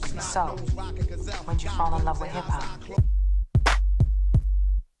So, when'd you fall in love with hip hop?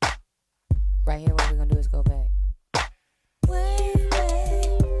 Right here, what we're gonna do is go back.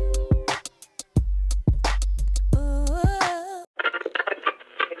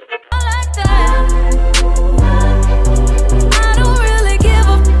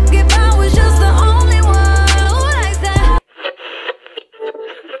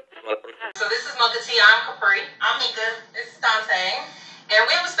 I'm Capri. I'm Mika. This is Dante. And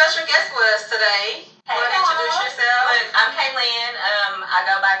we have a special guest with us today. Hey, want to introduce yourself? Look, I'm Kaylin. I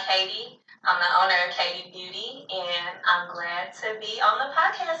go by Katie. I'm the owner of Katie Beauty, and I'm glad to be on the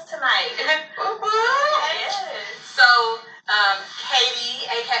podcast tonight. Yes. So, Katie,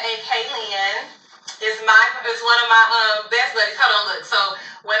 aka Kaylin, is one of my best buddies. Hold on, look. So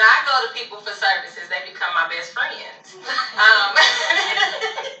when I go to people for services, they become my best friends.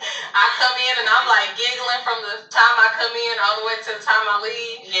 I come in and I'm like giggling from the time I come in all the way to the time I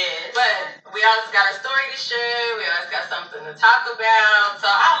leave. Yes. But we always got a story to share. We always got something to talk about. So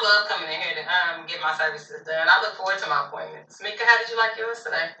I love coming in here to get my services done. I look forward to my appointments. Mika, how did you like yours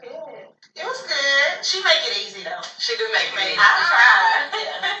today? Good. It was good. She make it easy though. She do make it easy. I try.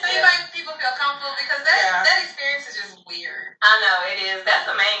 So you make people feel comfortable because that experience is just weird. I know it is. That's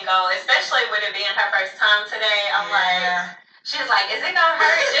the main goal, especially with it being her first time today. I'm like, she was like, "Is it gonna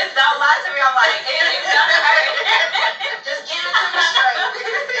hurt? Just don't lie to me." I'm like, "It's gonna hurt. Just give it to me straight."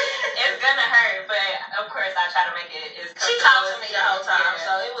 It's gonna hurt, but of course I try to make it as comfortable. She talked to me the whole time, yeah.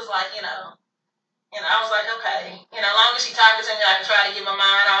 so it was like, I was like, okay, as long as she talking to me, I can try to get my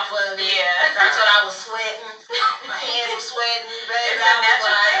mind off of it. Yeah. That's what I was sweating. My hands was sweating, baby. It's a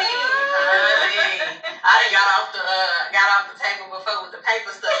natural thing. I done got off the table before with the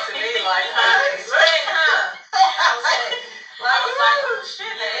paper stuff to me, like, sweating, huh? I was like, oh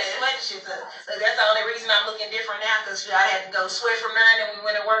shit, man, sweating shit. So that's the only reason I'm looking different now, because I had to go sweat from there, and then we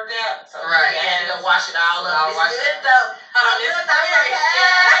went and worked out. So I had to go wash it all up. It's good though. Hold on, this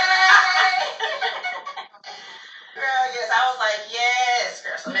girl, yes, I was like, yes,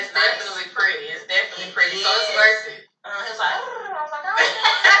 girl. So It's definitely pretty. It's definitely pretty. Yes. So it's worth it. He was like, I was like, oh.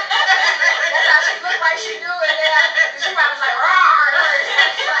 That's how she looked like she do it now. She probably was like, rawr.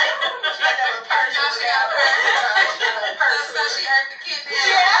 She got that little purse. Now she got a purse. So she earned the kid now.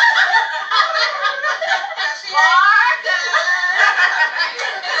 Yeah. She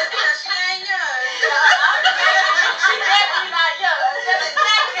ain't young. She definitely not young. That's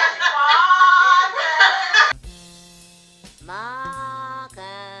exactly how she was. Marcus,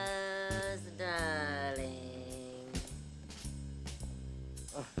 darling.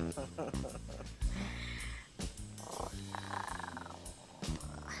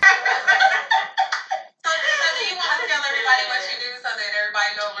 So do you want to tell everybody what you do so that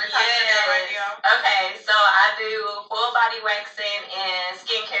everybody knows we're talking about right now? Okay, so I do full body waxing and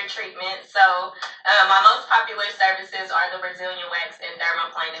skincare treatment. So my most popular services are the Brazilian wax and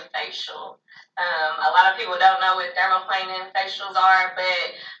dermaplaning facial. A lot of people don't know what dermaplaning facials are,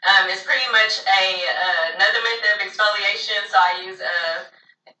 but it's pretty much another method of exfoliation. So I use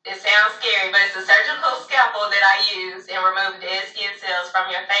it sounds scary, but it's a surgical scalpel that I use and remove dead skin cells from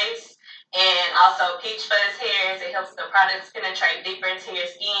your face. And also peach fuzz hairs. It helps the products penetrate deeper into your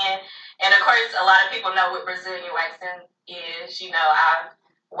skin. And of course, a lot of people know what Brazilian waxing is. I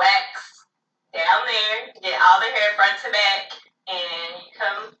wax down there, get all the hair front to back, and you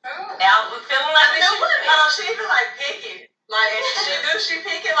come out feeling like She even like pick it. Like she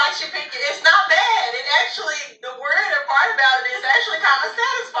pick it like she pick it. It's not bad. It actually, the weirder part about it is actually kind of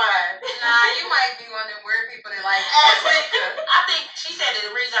satisfying. Nah, you might be one of them weird people that like. I think she said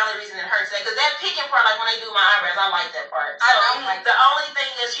the only reason it hurts that because that picking part, like when they do my eyebrows, I like that part. So I don't like the only thing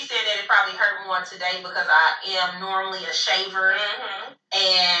that she said that it probably hurt more today because I am normally a shaver,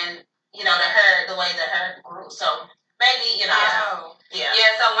 and the way the hair grew. So maybe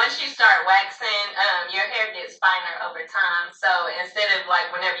Yeah, so once you start waxing, your hair gets finer over time. So instead of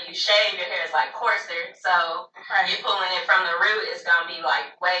like whenever you shave, your hair is like coarser. So you're pulling it from the root, it's gonna be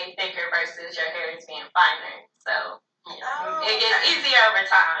like way thicker versus your hair is being finer. So it gets easier over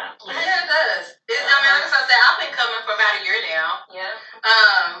time. Yeah, it does. Like I said, I've been coming for about a year now. Yeah.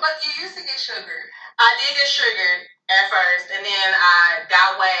 But you used to get sugared. I did get sugared at first, and then I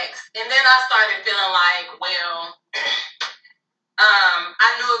got waxed, and then I started feeling like, well.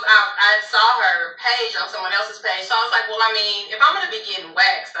 I knew I saw her page on someone else's page, so I was like, well, I mean, if I'm gonna be getting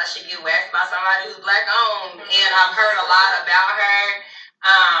waxed, I should get waxed by somebody who's black owned. And I've heard a lot about her.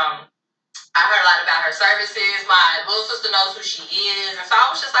 I heard a lot about her services. My little sister knows who she is, and so I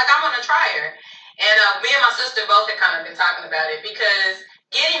was just like, I'm gonna try her. And me and my sister both had kind of been talking about it because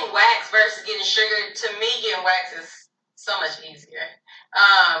getting waxed versus getting sugared, to me, getting waxed is so much easier.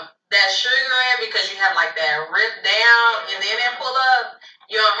 that rip down and then pull up.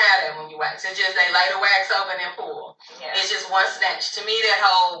 You don't have that when you wax. It's just they lay the wax over and then pull. Yeah. It's just one snatch. To me, that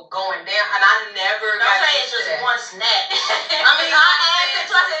whole going down, and I never Don't got say used it's to just that. one snatch. I mean, I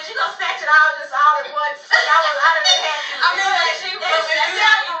asked her, I said, you gonna snatch it all just all at once? Like, I done had you. I mean, like, if it's you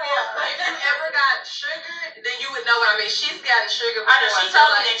ever got sugared, then you would know what I mean. She's gotten sugar before. I know she so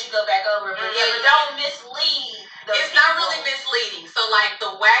told like, me that you go back over, but Yeah, but don't mislead. It's not really misleading. So like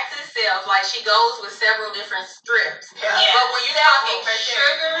the wax itself, like she goes with several different strips. Yeah. But when you're talking for sure.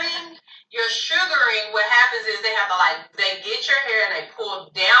 sugaring, you're sugaring, what happens is they have to they get your hair and they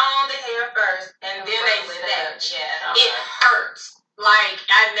pull down on the hair first and then they snatch. Yeah. It hurts. Like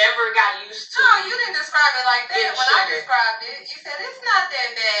I never got used to. No, you didn't describe it like that. It's When I sugar. described it, you said it's not that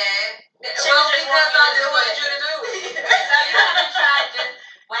bad. Well, because I just wanted you to do it. So you haven't tried just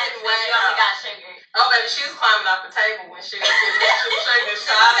waxing, you only got sugar. Oh, baby, she was climbing off the table when she was sugar.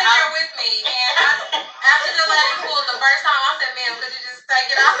 She was in there with me, and after the lady pulled the first time, I said, "Ma'am, could you just take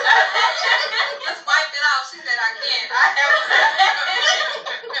it off? Just wipe it off." She said, "I can't. I have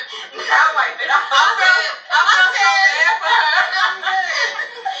to." I wipe it off. I felt so bad for her.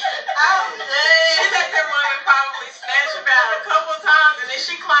 I'm dead. She let that woman probably snatch about a couple times, and then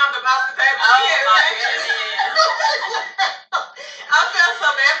she climbed up off the table. Oh She had my snatches. goodness. I felt so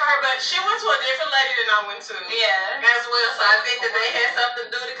bad for her, but she went to a different lady than I went to. Yeah. As well, so I think that they had something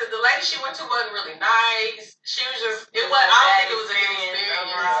to do with it because the lady she went to wasn't really nice. She was just, I don't think it was a good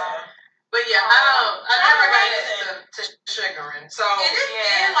experience. But yeah, I never got into sugaring. So And it's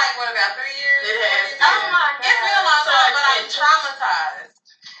been like what, about 3 years? It has been. Oh my God. It's been a long time, but I'm traumatized.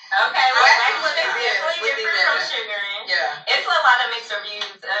 Okay, well, Waxing that's would be better. definitely Would be different from better. sugaring. yeah. It's a lot of mixed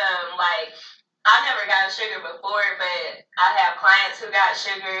reviews. Like I've never gotten sugar before, but I have clients who got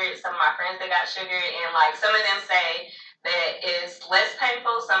sugared. Some of my friends that got sugared, and like some of them say that it's less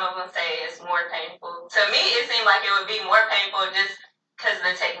painful. Some of them say it's more painful. To me, it seemed like it would be more painful just because of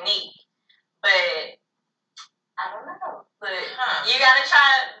the technique. But I don't know. But you gotta try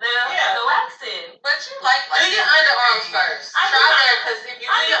the waxing. But you like Do your underarms first. I Try do that kinda- because if you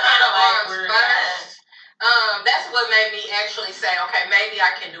I do do your kinda like underarms where- first, that's what made me actually say, okay, maybe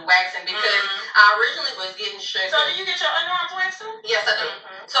I can do waxing because Mhm. I originally was getting sugar. So do you get your underarms waxed too? Yes, I do.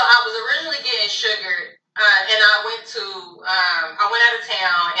 Mhm. So I was originally getting sugared, and I went out of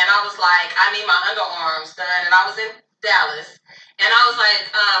town, and I was like, I need my underarms done, and I was in Dallas, and I was like,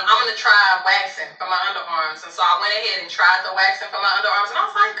 I'm gonna try waxing for my underarms, and so I went ahead and tried the waxing for my underarms, and I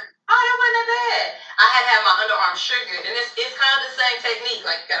was like, oh, that wasn't that bad. I had my underarms sugared, and it's kind of the same technique,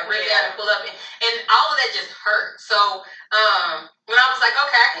 like you gotta rip down and pull up, and all of that just hurt. So when I was like,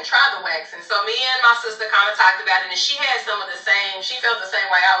 okay, I can try the waxing. So me and my sister kind of talked about it, and she had some of the same. She felt the same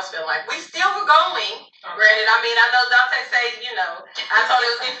way I was feeling. Like we still were going. Granted, I mean, I know Dante say, I told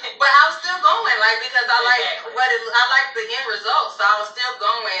him, but I was still going, like because I like I like the end result, so I was still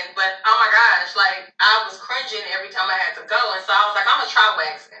going. But oh my gosh, like I was cringing every time I had to go, and so I was like, I'm gonna try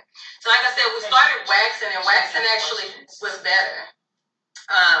waxing. So like I said, we started waxing, and waxing actually was better.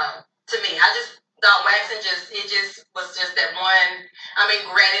 To me, I just thought waxing was just that one. I mean,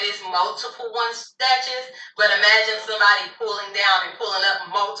 granted, it's multiple one snatches, but imagine somebody pulling down and pulling up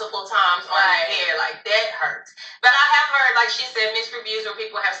multiple times on your hair, like that hurts. But I have heard, like she said, mixed reviews where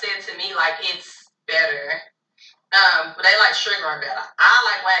people have said to me, like it's better. But they like sugaring better. I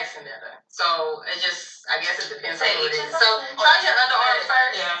like waxing better. So I guess it depends on who it is. So try your underarms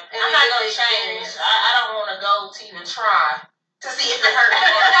first. Yeah. And I'm not get gonna the change. experience. I don't want to go to even try to see if it hurts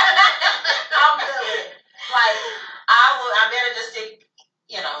more. I'm good. Like I better just stick.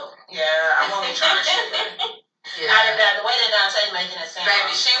 I won't be trying sugar. Yeah. The way that Dante's making it sound.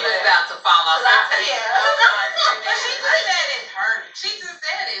 Baby, she was about to fall off her table. But she just said it hurt. She just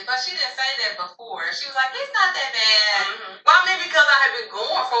said it, but she didn't say that before. She was like, it's not that bad. Well, I mean, because I have been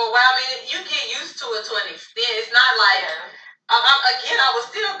going for a while. I mean, you get used to it to an extent. It's not like, again, I was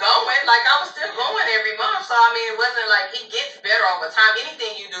still going. Like, I was still going every month. So, I mean, it wasn't like it gets better over time.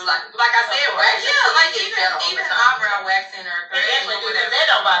 Anything you do, like I said, waxing, like gets better over even time. eyebrow waxing or threading or whatever. That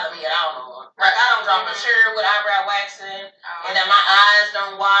don't bother me at all no more. Like I don't draw mature with eyebrow waxing, and then my eyes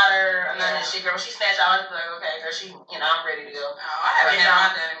don't water or none of that shit. Girl, when she snatched out, I was like, okay, girl, I'm ready to go. Oh, I haven't had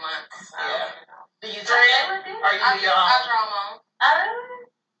mine done in months. Yeah. Do you thread or you do your own? I draw them on.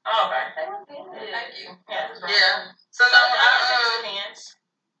 Oh, okay. Thank you. Yeah. So, no, I depends.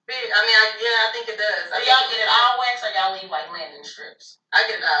 I think it does. Do y'all get it all waxed or y'all leave like landing strips? I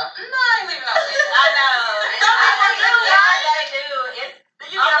get it out. No, I ain't leaving no shit. I know. Some people do, right? They do. It's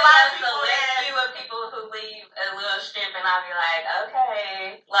You get a lot of people few of people who leave a little strip, and I'll be like,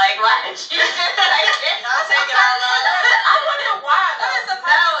 okay, like why did you just take it? Take it all off. I wonder why. What is the though.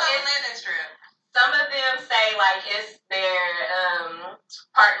 purpose of a it's landing strip? some of them say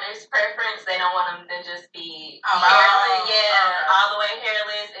father's preference. They don't want them to just be Oh, hairless, okay. all the way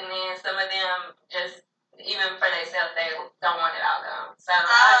hairless, and then some of them just, even for themselves, they don't want it all gone. So,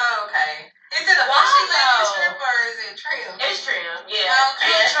 okay. Is it a bushy lady strip or is it trim? It's trim, yeah.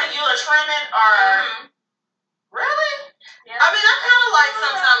 Okay. You a trim it or really? Yeah. I mean, I kind of like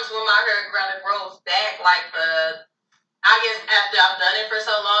sometimes when my hair grows back, like I guess after I've done it for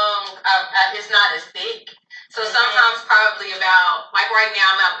so long, it's not as thick. So sometimes probably about, like right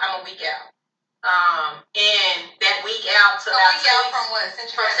now, I'm a week out. And that week out to about 2 weeks. From what?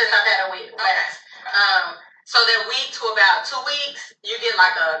 Since I've had a week wax. So that week to about 2 weeks, you get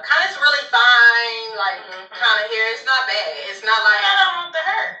like a kind of really fine, like kind of hair. It's not bad. It's not like I don't want the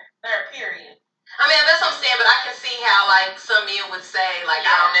hair. Period. I mean, that's what I'm saying, but I can see how, like, some men would say, like,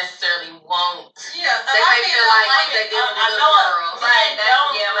 I don't necessarily want. Yeah, They may feel like they did with little girls. Right, That's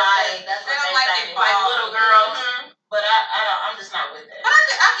what They they don't like say. it like little girls. Mm-hmm. But I'm just not with that. But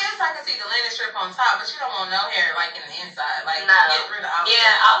I guess I can see the linen strip on top, but you don't want no hair like in the inside. Like No. get rid of all of Yeah,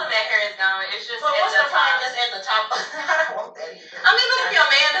 that. all of that hair is gone. It's just But at what's the the point top. just at the top? I don't want that either. I mean, but if your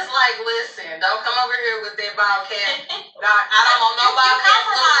man is like, listen, don't come over here with that bald cat. I don't want no bald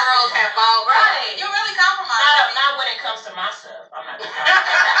cats. Little compromising. girls have bald cats. Right. You're really compromising. Not when it comes to myself. I'm not gonna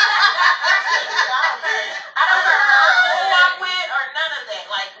I don't care who I'm with or none of that.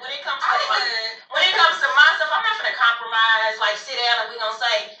 Like when it comes to myself, I'm not gonna compromise, like sit down and we gonna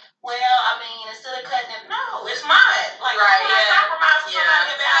say, well, I mean, instead of cutting it, no, it's mine. Like Right, I'm not compromising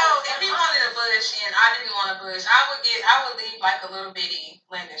somebody about So it. if he wanted a bush and I didn't want a bush, I would leave like a little bitty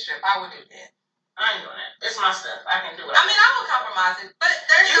linen strip. I would do that. I ain't doing that. It's my stuff. I can do it. I mean, I would compromise it, but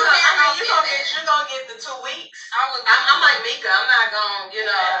there's You're still gonna get the 2 weeks. I would. I'm like Mika. I'm not gonna,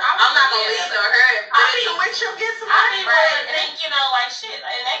 I'm not gonna leave no hair. But in 2 weeks you'll get some I hair. mean, would think, like shit.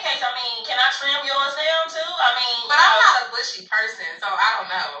 In that case, I mean, can I trim yours down too? I mean, But I'm not a bushy person, so I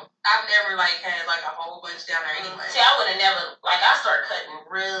don't know. I've never like had like a whole bunch down there anyway. See, I would have never, like, I started cutting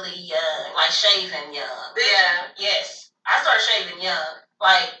really young, like shaving young. Yeah. Yes. I started shaving young.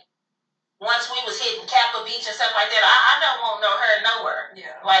 Like, once we was hitting Kappa Beach and stuff like that, I don't want no hair nowhere.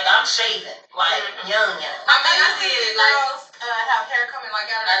 Yeah. Like, I'm shaving, like, young. I mean, I see it like. girls have hair coming like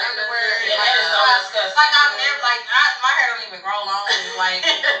out of their underwear. Yeah, that is so disgusting. Like I've never my hair don't even grow long like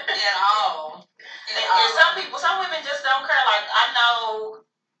at all. And some women just don't care. Like, I know.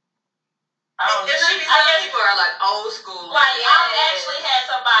 Some people are like old school. Like, I've actually had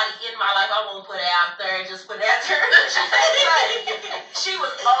somebody in my life, I won't put it out there, just put it out there. She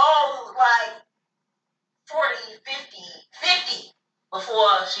was old, like 40, 50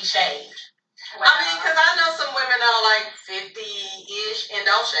 before she shaved. Wow. I mean, because I know some women that are like 50-ish and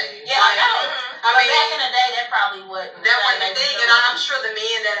don't shave. Yeah, like, I know. I mean, back in the day, that probably wasn't. That wasn't the thing, and I'm sure the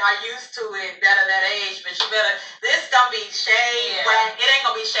men that are used to it that are that age, but you better, this gonna be shaved, right? It ain't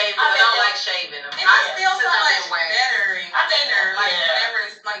gonna be shaved because I don't like shaving them. It feels so much better and cleaner, like whenever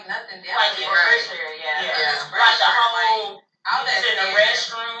it's like nothing down like there. Right. Yeah. Like the whole, all that in the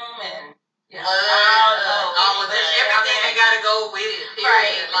restroom and blood, all of that, everything that gotta go with it.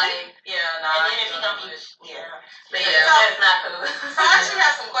 Period. Right. Like, and then if you don't be, that's not cool. So I actually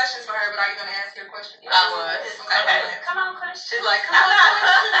have some questions for her, but are you gonna ask your question? I would. Okay. Come on, question. She's like, come on.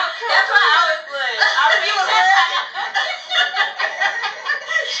 That's why I was like, She was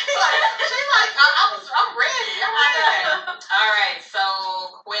ready. I'm ready. All right. So,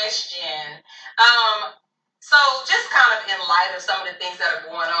 question. So just kind of in light of some of the things that are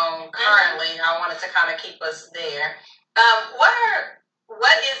going on currently, I wanted to kind of keep us there.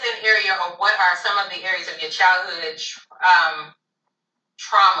 What is an area, or what are some of the areas of your childhood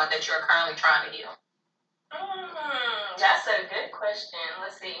trauma that you're currently trying to heal? That's a good question.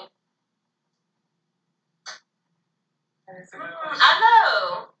 Let's see. I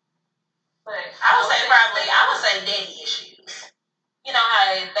know. But I would say daddy issues. You know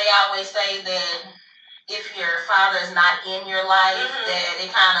how they always say that if your father is not in your life, that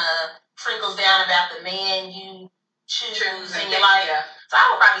it kind of trickles down about the man you choose in your life. Yeah. So I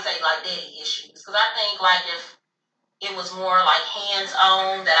would probably say like daddy issues, because I think like if it was more like hands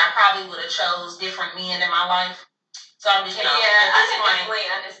on, that I probably would have chose different men in my life. So I'm just, I can definitely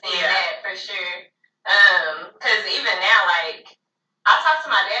understand that for sure. Because even now, like, I talk to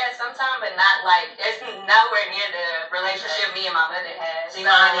my dad sometimes, but not like, it's nowhere near the relationship me and my mother has. See,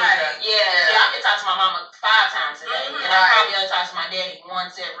 mine Yeah. See, I can talk to my mama 5 times a day, and I probably only talk to my daddy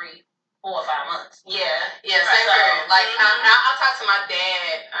once every 4 or 5 months. Yeah, same here. Like, I'll talk to my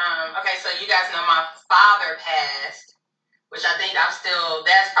dad. Okay, so you guys know my father passed, which I think that's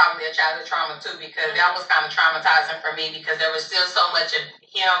probably a childhood trauma too, because that was kind of traumatizing for me, because there was still so much of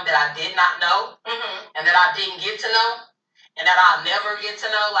him that I did not know and that I didn't get to know. and that I'll never get to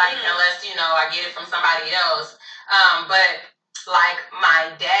know, like, unless, you know, I get it from somebody else. But like my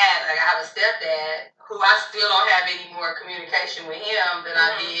dad, like I have a stepdad who I still don't have any more communication with him than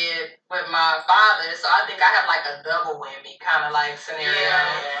I did with my father. So I think I have like a double whammy kind of like scenario.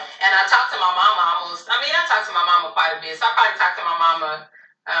 Yeah. And I talk to my mama I talk to my mama quite a bit. So I probably talk to my mama,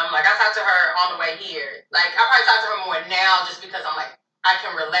 like I talk to her on the way here. Like I probably talk to her more now just because I'm like, I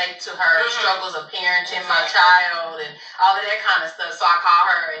can relate to her struggles of parenting my child and all of that kind of stuff. So I call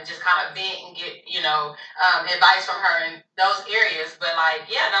her and just kind of vent and get, you know, advice from her in those areas. But like,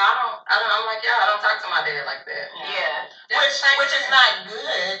 yeah, no, I'm like, yeah, I don't talk to my dad like that. Yeah. Which is not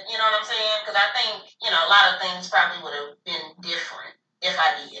good, you know what I'm saying? Because I think, you know, a lot of things probably would have been different if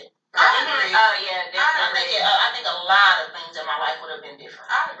I did. I agree. Oh yeah, definitely. I think a lot of things in my life would have been different.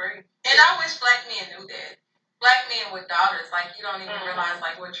 I agree. And I wish black men knew that. Black men with daughters, like, you don't even realize,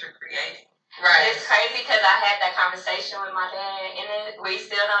 like, what you're creating. Right. It's crazy because I had that conversation with my dad, and we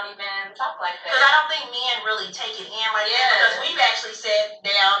still don't even talk like that. Because I don't think men really take it in like that. Because we've actually sat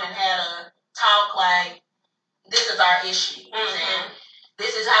down and had a talk like, this is our issues, and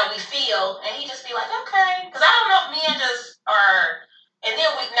this is how we feel. And he just be like, okay. Because I don't know if men just are... And then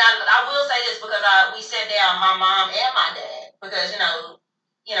now I will say this because we sat down, my mom and my dad, because, you know,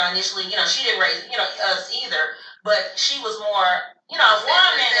 initially, you know, she didn't raise, you know, us either, but she was more, you know, a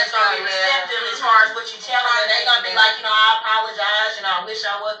woman that's going to be receptive as far as what you tell them, and they're going to be like, you know, I apologize, you know, I wish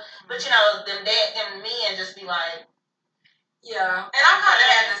I was, but, you know, them men just be like, yeah. And I kind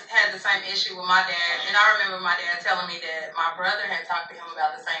of had the same issue with my dad, and I remember my dad telling me that my brother had talked to him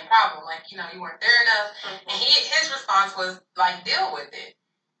about the same problem, like, you know, you weren't there enough, and his response was, like, deal with it.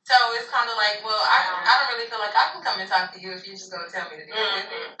 So it's kind of like, well, I don't really feel like I can come and talk to you if you just go tell me to deal with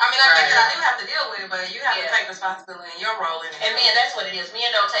it. I mean, I think that I do have to deal with it, but you have to take responsibility in your role in it. And men, that's what it is.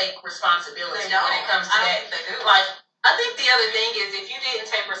 Men don't take responsibility when it comes to that. They do. Like, I think the other thing is if you didn't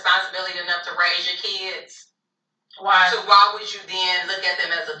take responsibility enough to raise your kids, why would you then look at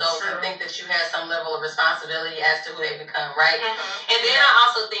them as adults and think that you have some level of responsibility as to who they become, right? And then I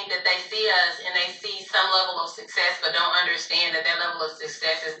also think that they see us and they see some level of success, but don't understand that their level of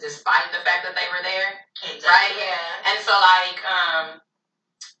success is despite the fact that they were there, right? Yeah. And so, like,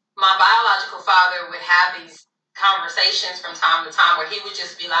 my biological father would have these conversations from time to time where he would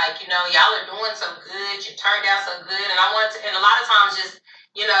just be like, you know, y'all are doing so good, you turned out so good, and I want to, and a lot of times just,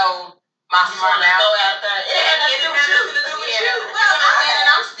 you know, my smart mouth. Go out there. It had nothing to do with you. Well,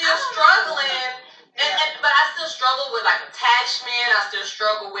 and I'm still struggling. But I still struggle with like attachment. I still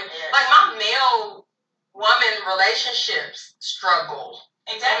struggle with like my male woman relationships struggle.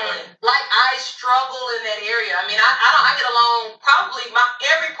 Exactly. Like I struggle in that area. I mean, I get along probably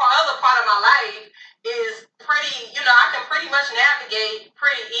every other part of my life is pretty, you know, I can pretty much navigate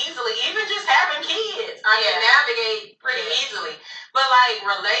pretty easily. Even just having kids, I can navigate pretty easily. But like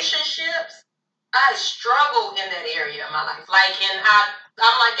relationships, I struggle in that area of my life. Like, and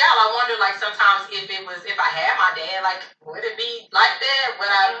I'm like, y'all, I wonder like sometimes if I had my dad, like, would it be like that? Would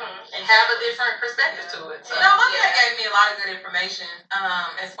I have a different perspective to it? So, no, my dad gave me a lot of good information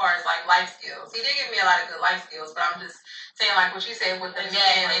as far as like life skills. He did give me a lot of good life skills, but I'm just saying like what you said with the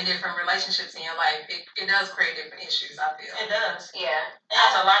men and different relationships in your life, it does create different issues, I feel. It does. Yeah. It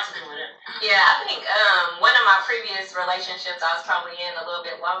has a lot to do with it. Yeah, I think one of my previous relationships I was probably in a little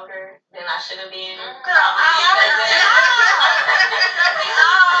bit longer than I should have been. Daddy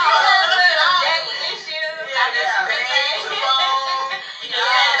issues.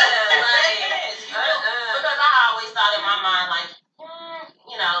 Because I always thought in my mind like,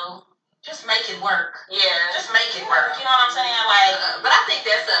 you know, just make it work. Yeah. Just make it work. You know what I'm saying? Like, but I think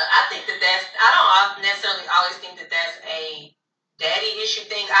that's I don't necessarily always think that that's a daddy issue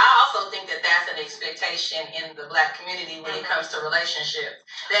thing. I also think that that's an expectation in the black community when it comes to relationships.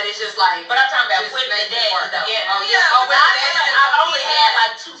 That it's just like. But I'm talking about with the daddy though. Yeah. I've only had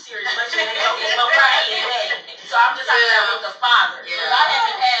like 2 serious relationships. So I'm just talking about with the father. Yeah. I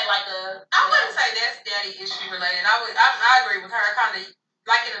haven't had like a. I wouldn't say that's daddy issue related. I agree with her. Kind of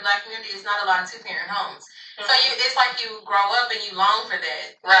like in the black community, it's not a lot of 2-parent homes. So it's like you grow up and you long for that.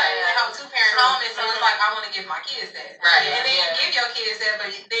 Right. You have a 2-parent home, and so it's like I want to give my kids that. Right. And then you give your kids that, but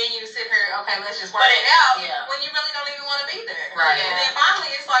then you sit here, okay, let's just work it out when you really don't even want to be there. Right. And then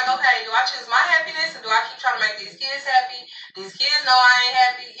finally it's like, okay, do I choose my happiness or do I keep trying to make these kids happy? These kids know I ain't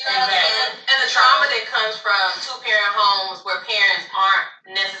happy. You know what I'm saying? And the trauma that comes from 2-parent homes where parents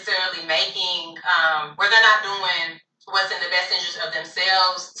aren't necessarily making, where they're not doing what's in the best interest of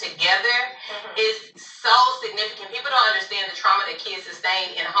themselves together is so significant. People don't understand the trauma that kids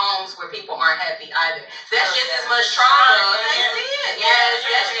sustain in homes where people aren't happy either. That's just as much trauma. They see it. Yes,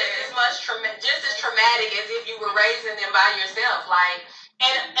 that's just as much just as traumatic traumatic as if you were raising them by yourself. Like,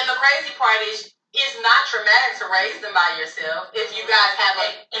 and the crazy part is, it's not traumatic to raise them by yourself if you guys can have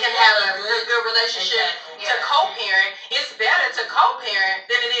a good relationship. To co-parent, it's better to co-parent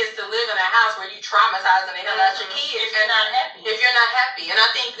than it is to live in a house where you traumatizing the hell out your kids if you're not happy. If you're not happy. And I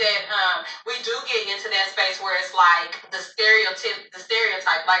think that we do get into that space where it's like the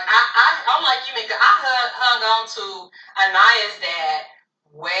stereotype. Like I'm like you, Mika. I hung on to Anaya's dad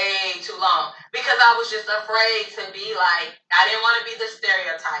way too long because I was just afraid to be like, I didn't want to be the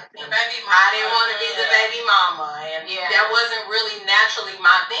stereotype. The baby mama. I didn't want to be the baby mama, and that wasn't really naturally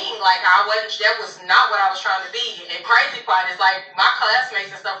my thing. Like that was not what I was trying to be. And crazy part is like my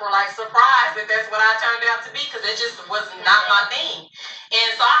classmates and stuff were like surprised that that's what I turned out to be because it just was not my thing. And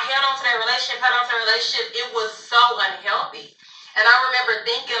so I held on to that relationship. It was so unhealthy. And I remember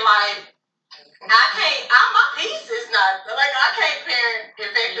thinking like, my piece is not, like, I can't parent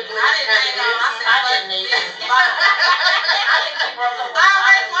effectively. I didn't hang on. I didn't need it. I think we broke up. I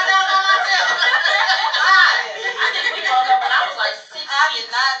already went out on myself. I think we broke up when I was like 6. I did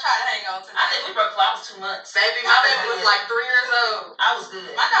not try to hang on to that. I think we broke up when I was 2 months. Baby, my baby was like 3 years old. I was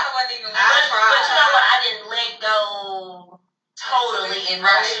good. My daughter wasn't even. But you know what? I didn't let go totally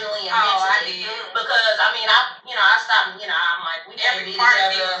emotionally and mentally. Because I mean, I stopped. I'm like, we never be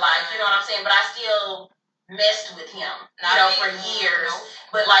together. Like, you know what I'm saying? But I still messed with him, for years.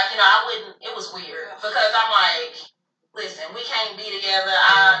 But like, I wouldn't. It was weird because I'm like, listen, we can't be together.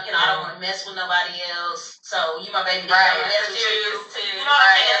 I don't want to mess with nobody else. So you my baby, I don't mess with you. You know what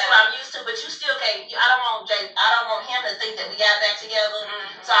I'm saying? That's what I'm used to. But you still can't. I don't want him to think that we got back together.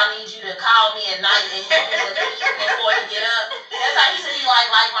 So I need you to call me at night and you be with me before he get up. That's how he said he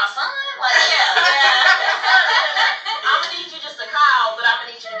like my son. Like I'm gonna need you just to call, but I'm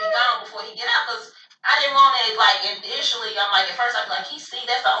gonna need you to be gone before he get up because I didn't want to initially. I'm like at first I'd be like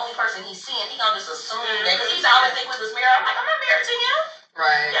that's the only person he's seeing. He gonna just assume that because he's always think with his mirror. I'm like I'm not married to him.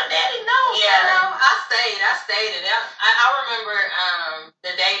 Right. Your daddy knows. Yeah. I stayed. And I remember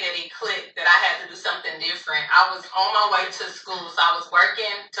the day that it clicked that I had to do something different. I was on my way to school, so I was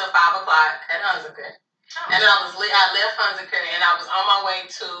working till 5 o'clock at Hunziker. And I left Hunziker and I was on my way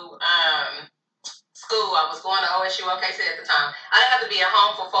to school. I was going to OSU OKC at the time. I didn't have to be at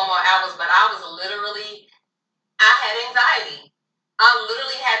home for 4 more hours, but I had anxiety. I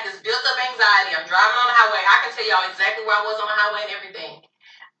literally had this built up anxiety. I'm driving on the highway. I can tell y'all exactly where I was on the highway and everything.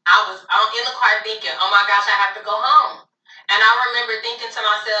 I was in the car thinking, oh my gosh, I have to go home. And I remember thinking to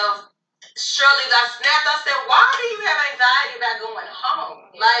myself, surely I snapped. I said, why do you have anxiety about going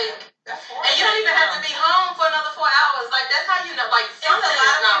home? Like, and you don't even have to be home for another 4 hours. Like, that's how you know, like, something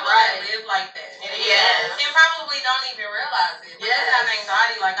is not right. Live like that. Yes. And probably don't even realize it. Yes. Just have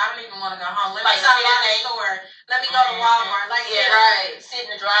anxiety, like, I don't even want to go home. Let me stop by the store. Let me go to Walmart. Like, sit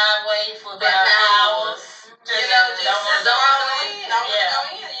in the driveway for about hours. Just don't go in. Don't go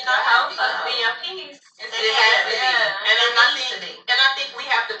in. Be your peace. It has to be. And I think we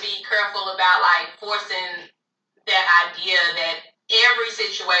have to be careful about like forcing that idea that every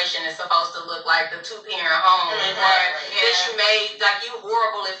situation is supposed to look like the 2-parent home, or that you made like you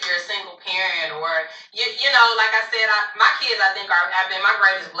horrible if you're a single parent, or you know, like I said, my kids I think have been my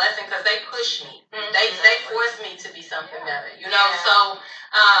greatest blessing because they push me. They force me to be something better, you know. So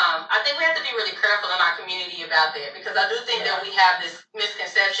I think we have to be really careful in our community about that because I do think that we have this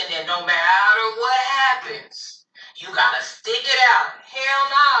misconception that no matter what happens, you gotta stick it out. Hell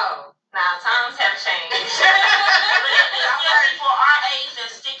no. Now times have changed. But it's people our age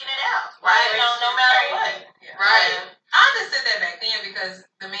that's sticking it out, right? No matter what. Right. I understood that back then because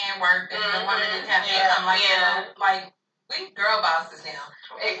the man worked and the woman didn't have income like that. Like, we girl bosses now.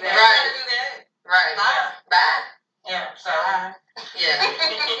 Exactly. Right. Do that. Right. Bye. Yeah. So. Yeah.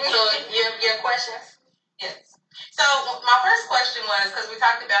 So you have questions? Yes. So my first question was because we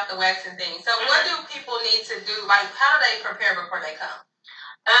talked about the waxing thing. So what do people need to do? Like, how do they prepare before they come?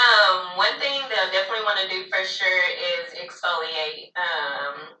 One thing they'll definitely want to do for sure is exfoliate.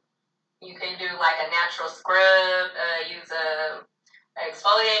 You can do like a natural scrub, use a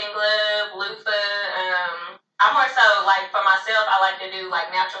exfoliating glove, loofah. I'm more so like for myself, I like to do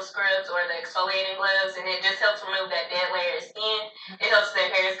like natural scrubs or the exfoliating gloves, and it just helps remove that dead layer of skin. It helps the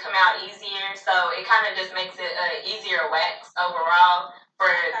hairs come out easier, so it kind of just makes it easier wax overall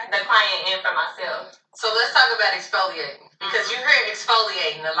for the client and for myself. So let's talk about exfoliating because you hear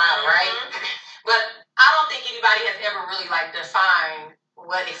exfoliating a lot, right? But I don't think anybody has ever really like defined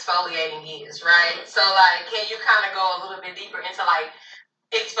what exfoliating is, right? So like, can you kind of go a little bit deeper into like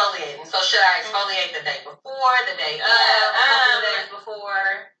exfoliating? So should I exfoliate the day before, the day of, a couple of days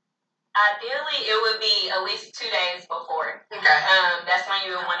before? Ideally, it would be at least 2 days before. Okay. That's when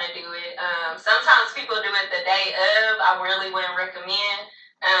you would want to do it. Sometimes people I really wouldn't recommend.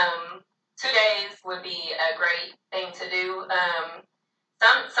 2 days would be a great thing to do.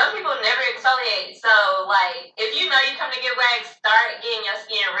 Some people never exfoliate, so like if you know you come to get waxed, start getting your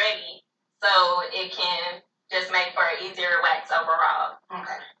skin ready so it can just make for an easier wax overall.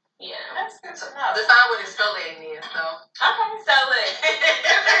 Okay. Yeah. That's good to know. Define what exfoliating is, though. Okay, so look,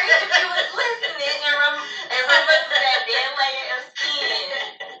 if you was listening and remove that thin layer of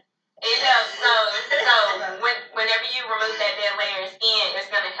skin, it helps. So whenever you remove that thin layer of skin, it's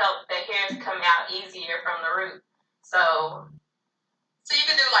gonna help the hairs come out easier from the root. So you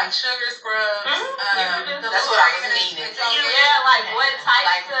can do like sugar scrubs. That's what I was meaning. like what types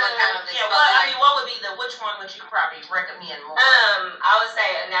Like of what kind of What would be which one would you probably recommend more? I would say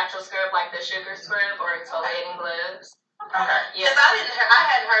a natural scrub like the sugar scrub or exfoliating gloves. Okay. Because I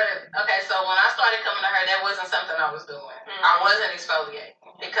hadn't heard of. Okay, so when I started coming to her, that wasn't something I was doing. I wasn't exfoliating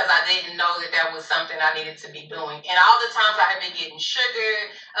because I didn't know that was something I needed to be doing. And all the times I had been getting sugar,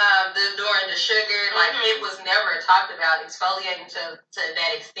 during the sugar, like it was never talked about exfoliating to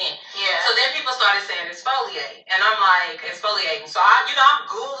that extent. Yeah. So then people started saying exfoliate, and I'm like exfoliating. So I'm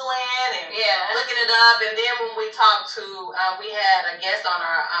googling and looking it up. And then when we talked to, we had a guest on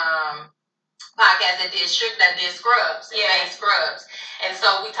our podcast that did scrubs, made scrubs. And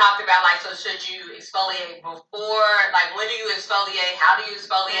so we talked about like, so should you exfoliate before? Like, when do you exfoliate? How do you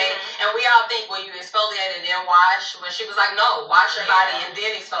exfoliate? And we all think, well, you exfoliate and then wash. But she was like, no, wash your body and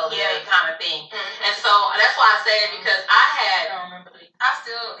then exfoliate, kind of thing. And so that's why I say it, because I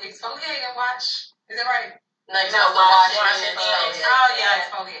still exfoliate and wash. Is that right? No, you're supposed to wash it. and exfoliate. Oh yeah,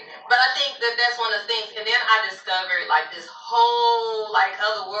 exfoliate. But I think that's one of the things. And then I discovered like this whole like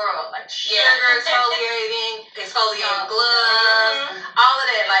other world, like sugar exfoliating gloves, all of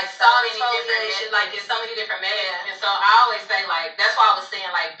that, like salt exfoliation, like there's so many different methods. And so I always say like, that's why I was saying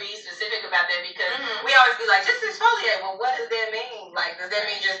like be specific about that, because we always be like, just exfoliate. Well, what does that mean? Like, does that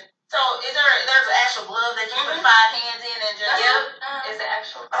mean just? So there's an actual glove that you put 5 hands in and just It's an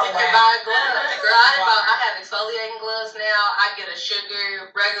actual You can buy gloves. Girl, I have exfoliating gloves now. I get a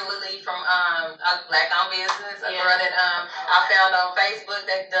sugar regularly from a black-owned business, a girl that I found on Facebook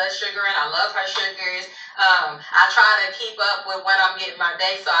that does sugar, and I love her sugars. I try to keep up with when I'm getting my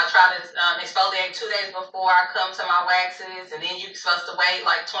day, so I try to exfoliate 2 days before I come to my waxes, and then you're supposed to wait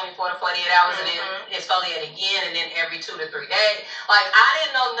like 24 to 48 hours and then exfoliate again, and then every 2 to 3 days. Like, I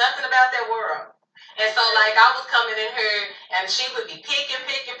didn't know nothing about that world. And so, like, I was coming in here, and she would be picking, and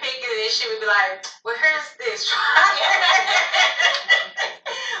then she would be like, well, here's this.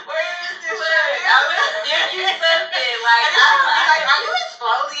 Where is this? I would give you something. Like, and she would be like, are you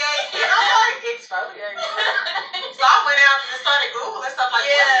exfoliating? And I'm like, exfoliating. So I went out and started Googling stuff like,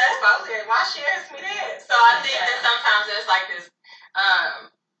 what is exfoliating? Why she asked me that? So I think that sometimes there's like this,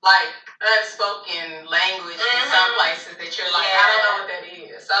 like unspoken language in some places that you're like, I don't know what that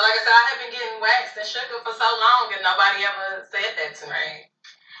is. So like I said, I have been getting waxed and sugar for so long and nobody ever said that to me.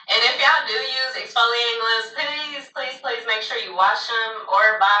 And if y'all do use exfoliating gloves, please make sure you wash them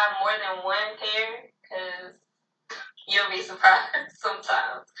or buy more than one pair, because you'll be surprised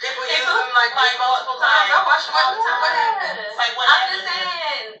sometimes. People use them like multiple times. I wash them all the time. What happens? Like, I'm just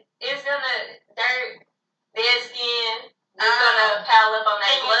saying, it's gonna dirt, dead skin. It's gonna pile up on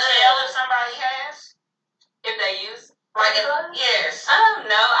that glove. glove. Can you tell if somebody has? If they use gloves? Yes.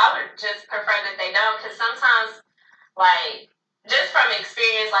 No, I would just prefer that they don't, because sometimes, like, just from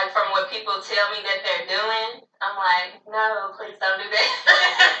experience, like from what people tell me that they're doing, I'm like, no, please don't do that.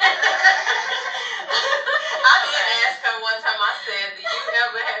 I did ask her one time, I said, do you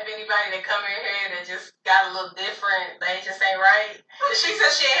ever have anybody that come in here that just got a little different, they just ain't right? And she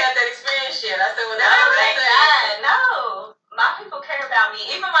said she ain't had that experience yet. I said, well, thank God. No, my people care about me.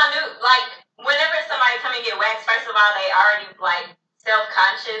 Even my new, like, whenever somebody come and get waxed, first of all, they already, like,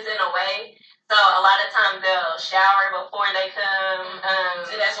 self-conscious in a way. So a lot of times they'll shower before they come.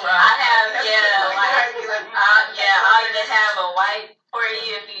 See, that's what I have. I'll even have a wipe for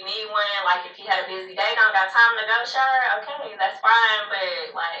you if you need one. Like, if you had a busy day, don't got time to go shower, okay, that's fine.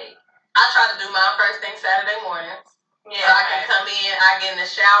 But like, I try to do mine first thing Saturday mornings. Yeah, so I can come in, I get in the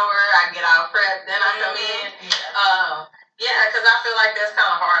shower, I get all prepped, then I come in. Yeah, because I feel like that's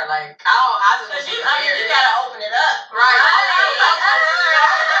kind of hard. Like, I just want to be prepared. You gotta open it up. Right.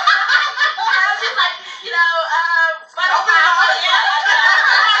 She's like, you know,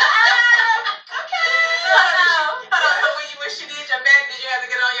 when she did your back, did you have to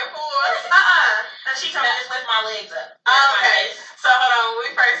get on your fours? She told me just lift my legs up. Okay. So hold on, when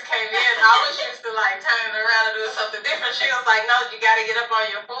we first came in, I was used to like turning around and doing something different. She was like, no, you gotta get up on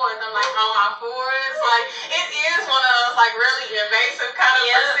your fours. I'm like, on my fours? Like, it is one of those like really invasive kind of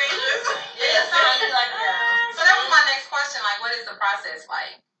procedures. So that was my next dress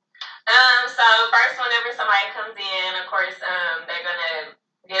like? So first, whenever somebody comes in, of course, they're gonna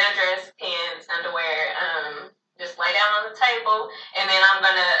get undressed, pants, underwear, just lay down on the table, and then I'm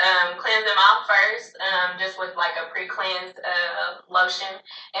gonna cleanse them off first, just with like a pre-cleansed lotion,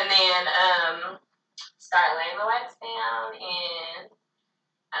 and then start laying the wax down, and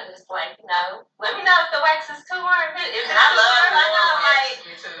I just like, let me know if the wax is too warm. If it's I too love warm, I know, warm like.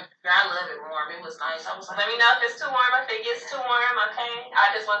 Me too. Girl, I love it warm. It was nice. I was like, Let me know if it's too warm, if it gets too warm, okay?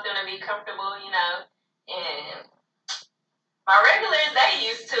 I just want them to be comfortable, and my regulars, they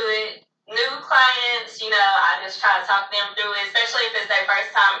used to it. New clients, I just try to talk them through it, especially if it's their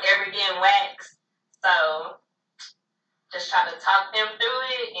first time ever getting waxed. So, just try to talk them through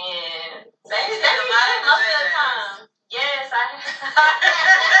it, and they most of the time. Yes, I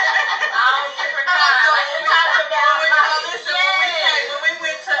all different kinds. Like we talked about, when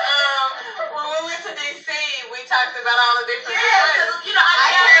we went to DC, we talked about all the different because,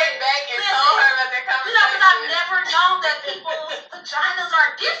 I came back and told her about that conversation. because I've never known that people's vaginas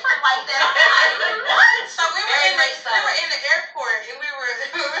are different like that. I'm like, what? So we were in the airport and we were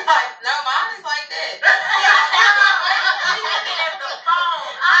like, no, mine is like that. She looking at the phone.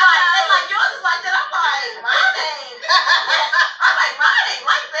 I'm like, yours is like that. I'm like, mine ain't. I'm like, mine ain't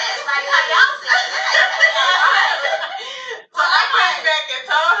like that. Like how y'all see it. So I came back and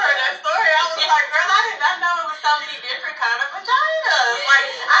told her that story. I was like, girl, I did not know it was so many different kind of vaginas. Like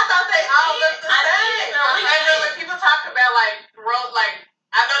I thought they all looked the same. And then when people talk about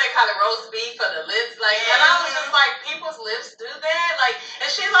I know they call it roast beef for the lips, and I was just like, people's lips do that, and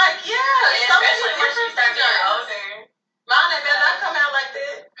she's like, yeah, it's so many especially when she different starts getting vaginas. older. Mine better not come out like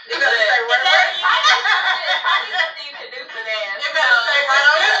that. It better say Is right that on probably something you could do for that? It better say right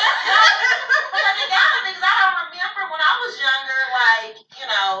on it. Because it gotta be, because I don't remember when I was younger,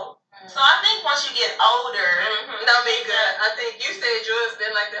 so I think once you get older, No, Mika, I think you said yours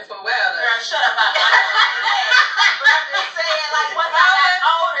been like that for a while. girl, shut up. I but I'm just saying, like, once I got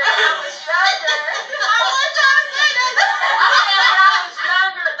older, when I was younger, I wasn't trying to say that. I'm saying when I was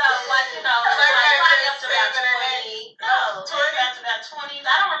younger, though, probably up to about 20. No, 20 up to about 20s.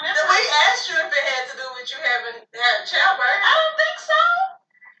 I don't remember. We asked you if it had to do with you having had childbirth. I don't think so.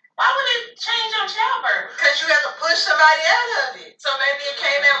 Why would it change on childbirth? Because you had to push somebody out of it. So maybe it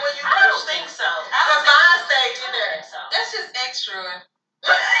came out when you pushed. I don't think so. Because mine stayed in there. So. That's just extra.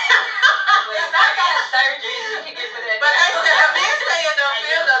 I got surgery you can get for that. But men say it don't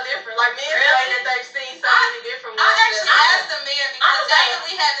feel no different. Like men say that they've seen so many different ones. I actually asked the men because after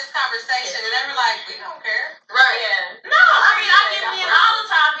we had this conversation and they were like, we don't care. Right. Yeah. No, I mean, I get men all the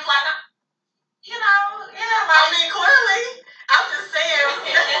time be like, I mean, clearly, I'm just saying.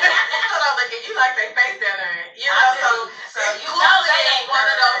 Hold on, look at you like they face down there. So you clearly know they it's ain't one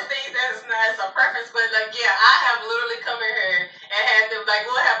of her. those things that's a preference. But I have literally come in here and had them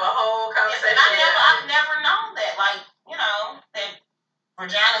we'll have a whole conversation. And I've never known that. That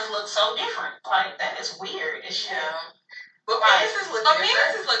vaginas look so different. Like that is weird as shit. Yeah. But penises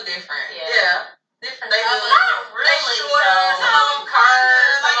look different. Yeah. Different. They look really shorter. though. Some of them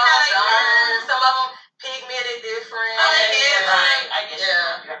curved. Like Some how of they them dark. curve. Some of them pigmented different. Oh, they is, right. I guess.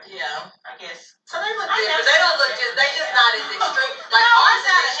 Yeah. I guess. So they look different. They don't look they just not as extreme. Like ours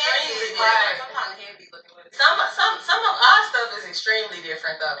is extremely different. I'm kind of heavy looking with it. Some of our stuff is extremely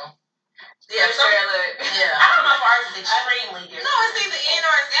different though. Yeah, yeah. I don't know if ours is extremely different. No, it's either in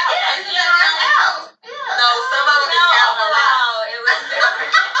or it's out. Yeah, it's in or it's out. Yeah. No, some of them is out a lot. It was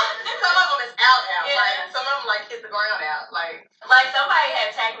different. Some of them is out. Yeah. Like some of them hit the ground out. Like somebody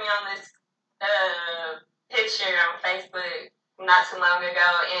had tagged me on this picture on Facebook not too long ago,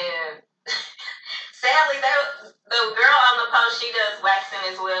 and sadly, the girl on the post, she does waxing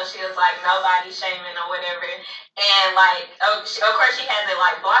as well. She was like, no body shaming or whatever. And of course, she has it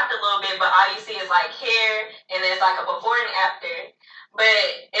blocked a little bit, but all you see is hair, and there's a before and after.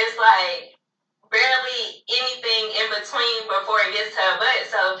 But it's barely anything in between before it gets to her butt.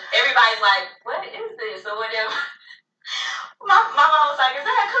 So everybody's like, what is this or whatever. My mom was like, is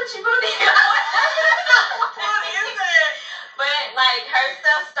that a coochie booty? what is it? But her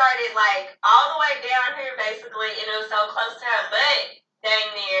stuff started all the way down here basically, and it was so close to her butt, dang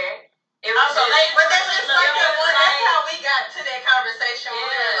near. It was But that's just that's how we got to that conversation where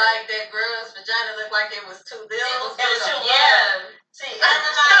we were like that girl's vagina looked like it was too little. It was too little. Yeah. See, our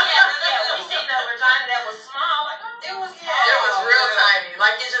vagina, we seen the vagina that was small. It was real tiny.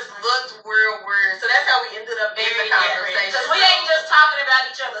 It just looked real weird. So that's how we ended up in the conversation. Because we ain't just talking about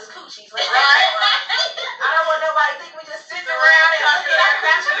each other's coochies. Right? I don't want nobody to think we just sitting around and talking about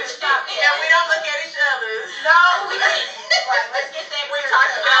coochies. Yeah, we don't look at each other's. No, we didn't. Let's get that. We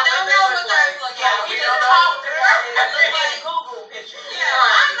talked about I don't know what those look like. Yeah, We just talked about it. Look at Google pictures.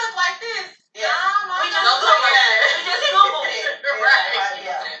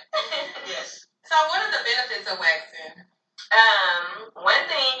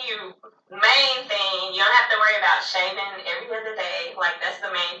 main thing, you don't have to worry about shaving every other day. Like, that's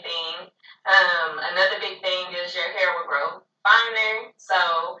the main thing. Another big thing is your hair will grow finer.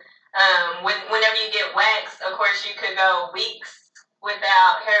 So, whenever you get waxed, of course, you could go weeks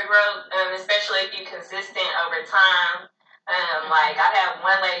without hair growth, especially if you're consistent over time. Like, I have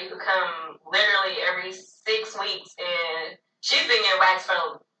one lady who come literally every 6 weeks, and she's been getting waxed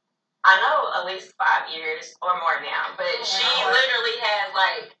for, I know, at least 5 years or more now. But she literally has,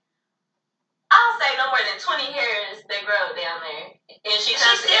 like, I'll say no more than 20 hairs that grow down there. And she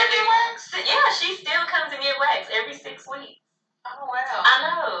comes every waxed? Yeah, she still comes and get waxed every 6 weeks. Oh, wow. I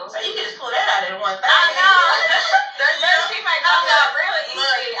know. So you can just pull that out in one thing. I know. She might come out really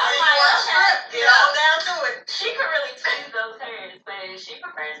easy. I'm like, okay. Get on down to it. She could really tweeze those hairs, but she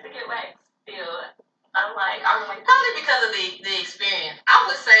prefers to get waxed still. I'm like, probably because of the experience. I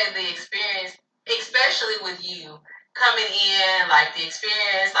would say the experience, especially with you coming in, like the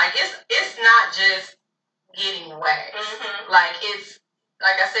experience, like it's not just getting waxed. Mm-hmm. Like it's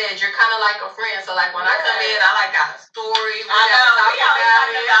like I said, you're kind of like a friend. So like when I come in, I like got a story. I know. We always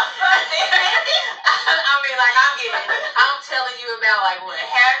talking about something. I mean, like I'm telling you about like what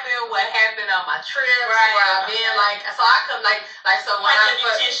happened on my trips, right, where I've been. Like so I come like so when like the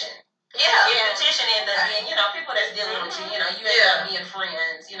beautician. Yeah. Beautician and you know, people that's dealing with you, you know, you end up being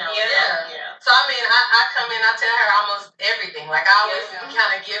friends, you know. Yeah. So I mean, I come in, I tell her almost everything. Like I always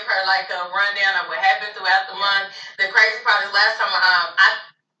kind of give her like a rundown of what happened throughout the month. The crazy part is last time I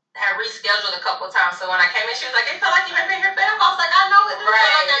had rescheduled a couple of times. So when I came in, she was like, "It felt like you had been here forever." I was like, "I know it do feel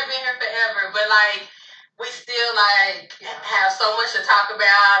like I've been here forever," but like we still like have so much to talk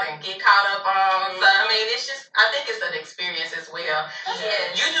about and get caught up on. So I mean, it's just I think it's an experience as well.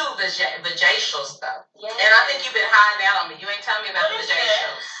 Yes. You do vajacial stuff, and I think you've been hiding out on me. You ain't telling me about the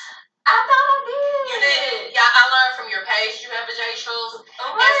vajacials. I thought I did. You did. Yeah, I learned from your page you have vajacials,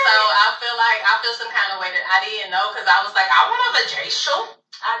 and so I feel some kind of way that I didn't know because I was like, I want a vajacial.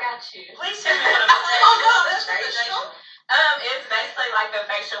 I got you. Please tell me what a vajacial. It's basically like a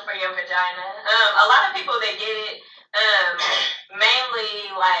facial for your vagina. A lot of people that get it,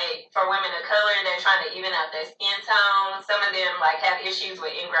 mainly like for women of color, they're trying to even out their skin tone. Some of them like have issues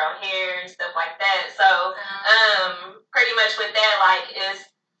with ingrown hair and stuff like that. So, pretty much with that, like it's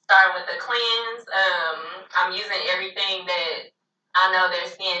starting with a cleanse. I'm using everything that I know their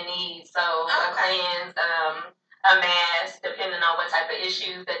skin needs. So a cleanse, a mask, depending on what type of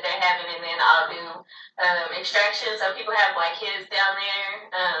issues that they're having, and then I'll do extraction. So people have black kids down there.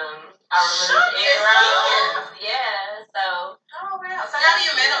 I'll remove ingrows. Yeah. So. Oh wow. So how do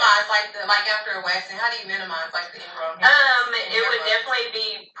you minimize like after waxing? How do you minimize like the ingrown hairs? It would definitely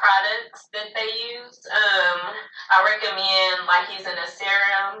be products that they use. I recommend like using a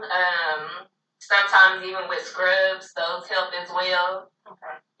serum. Sometimes even with scrubs, those help as well.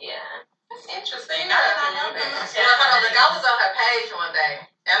 Okay. Yeah. That's interesting. I did not know that. Look, I was on her page one day,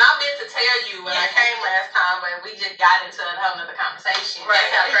 and I meant to tell you when I came last time, but we just got into a whole nother conversation. Right.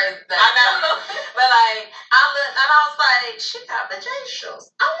 That's how crazy that I know. But like, I looked, and I was like, she got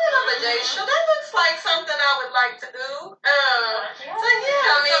vajacials. I want a vajacial. That looks like something I would like to do. So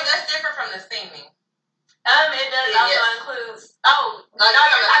yeah, I mean, that's different from the steaming. It does also include. Oh, no,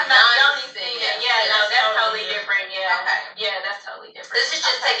 you're talking about yoni steaming. Yeah, no, that's totally different. Yeah. Okay. Yeah, that's totally different. This is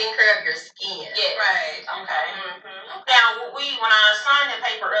just taking care of your skin. Yeah. Right. Okay. Mm-hmm. Now, when I signed the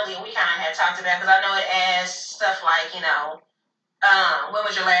paper earlier, we kind of had talked about, because I know it adds stuff like, you know, when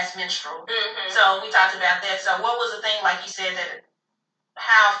was your last menstrual? Mm-hmm. So we talked about that. So what was the thing, like you said, that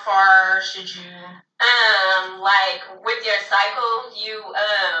how far should you? Like with your cycle, you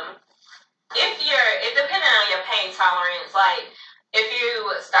it depending on your pain tolerance. Like if you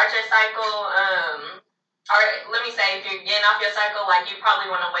start your cycle, or let me say if you're getting off your cycle, like you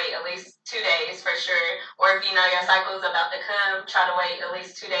probably want to wait at least 2 days for sure. Or if you know your cycle is about to come, try to wait at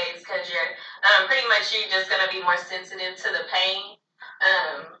least 2 days because you're pretty much you're just gonna be more sensitive to the pain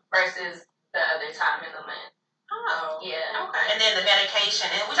versus the other time in the month. Oh, yeah. Okay. And then the medication,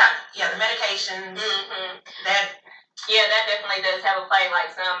 and we talked, the medications. Mm-hmm. That definitely does have a play.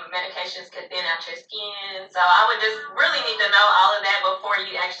 Like some medications could thin out your skin, so I would just really need to know all of that before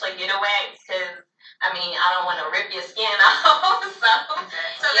you actually get a wax, because I mean I don't want to rip your skin off.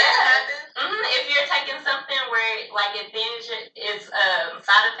 So that happens. If you're taking something where like it thins, it's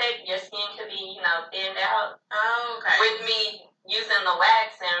side effect. Your skin could be thinned out. Oh, okay. With me using the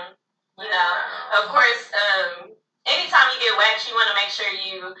wax, and of course, anytime you get waxed, you want to make sure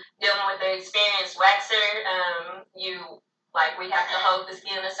you dealing with the experienced waxer. We have to hold the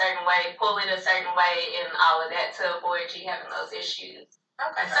skin a certain way, pull it a certain way, and all of that to avoid you having those issues.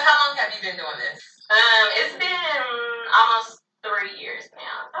 Okay. So how long have you been doing this? It's been almost 3 years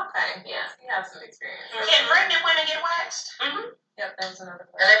Okay. Yeah. You have some experience. Can pregnant women get waxed? Mm-hmm. Yep, that was another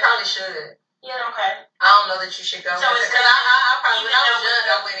And they probably should. Yeah. Okay. I don't know that you should go. So Because it's I probably, when even I was though young, with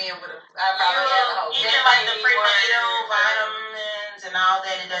I went in with I probably had the whole Even thing. like the Maybe prenatal more- vitamins and all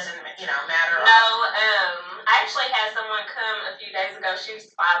that, it doesn't, matter. No, I actually had someone come a few days ago. She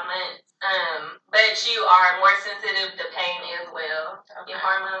was 5 months. But you are more sensitive to pain as well. Your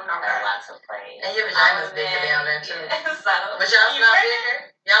hormones have a lot to play. And your vagina's bigger down there too. Yeah. So But y'all's not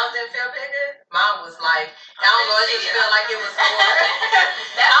bigger? Y'all didn't feel bigger? Mine was like, I don't know, it just felt like it was more.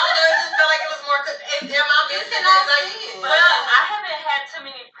 I don't know, it just felt like it was more. Am I missing anything? Well, I haven't had too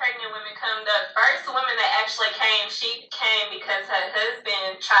many pregnant women come. The first woman that actually came, she came because her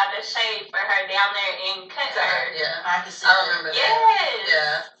husband tried to shave for her down there and cut her. Yeah, I can see I remember that. Yes.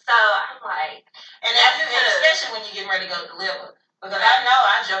 Yeah. So I'm like, And especially when you get ready to go deliver. Because I know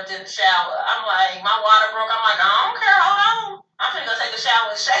I jumped in the shower. I'm like, my water broke. I'm like, I don't care. Hold on. I'm finna go take a shower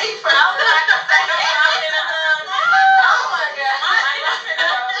and shave first. I'm finna Oh my God.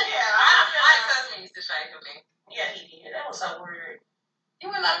 My husband used to shave for me. Yeah, he did. That was so weird. You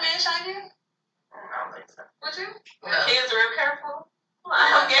wouldn't let a man shave you? I don't think so. Would you? No. he was real careful.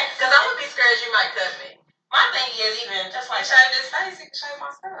 Because I would be scared you might cut me. My thing is even just He like shaved his face, he can shave my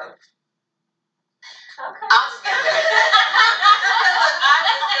stuff. Okay. I'll just get that. I'll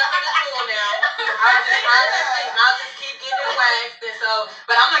just jump in the pool now. I'll just keep getting it waxed. And so,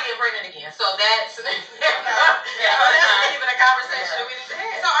 but I'm not getting pregnant again. So that's, that's not even a conversation that we need to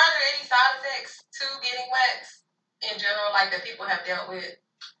have. So are there any side effects to getting waxed in general, like that people have dealt with?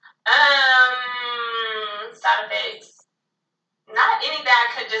 Side effects. Not any that I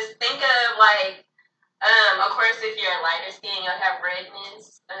could just think of. Like, of course, if you're lighter skin, you'll have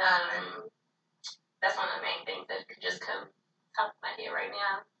redness. That's one of the main things that could just come top of my head right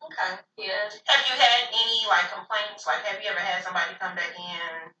now. Okay. Yeah. have you had any like complaints? Like have you ever had somebody come back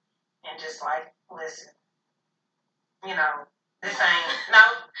in and just like, listen, this ain't No.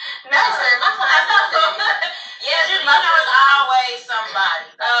 Yeah, it's always somebody.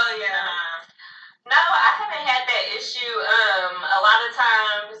 Oh yeah. No, I haven't had that issue. A lot of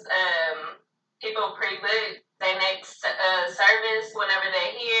times, people pre-book their next service whenever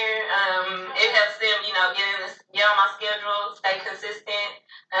they're here. It helps them, get on my schedule, stay consistent.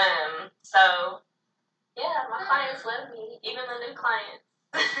 So yeah, my clients love me, even the new clients.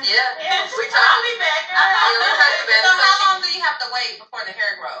 Yeah. Yes, We I'll talked be back. we talked about So it. how long do you have to wait before the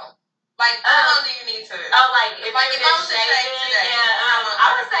hair grow? Like, how long do you need to? Oh, like if Like, you if I just was to shave shaving, today, yeah. how long I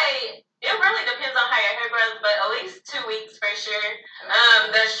would would say it really depends on how your hair grows, but at least 2 weeks for sure.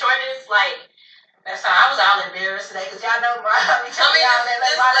 The shortest, like. That's how I was all embarrassed today because y'all know my. I mean, just let it.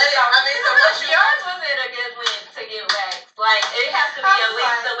 I mean, so once you. Yours was at a good length to get waxed. Like it has to be at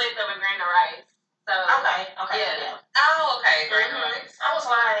least the length of a grain of rice. So Okay. yeah. Oh, okay. Great. Mhm. I was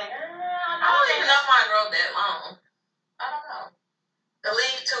like, I don't even know if mine grow that long. I don't know.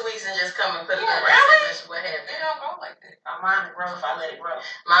 Leave 2 weeks and just come and put it Yeah, in. really? That's what happened. It don't grow like that. Mine will grow if I let it grow.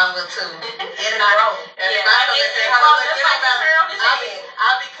 Mine will too. It'll grow. And if Yeah, I come in it here, grows just like the hair on his head.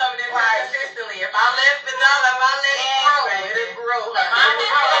 I'll be coming in here Right. consistently. If I let it grow, it'll grow. Mine will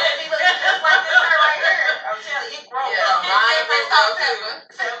grow. It'll be looking just like this hair right here. I'm telling you, it grows. Yeah, mine will grow too.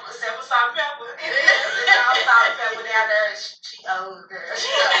 Except for salt and pepper. Salt and pepper down there. She old girl. She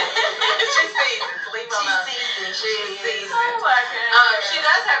seasons. Leave her alone. seasoned. She's seasoned. Oh my god. She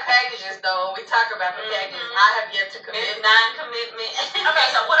does have packages though. When we talk about the packages, I have yet to commit. It's non-commitment. Okay,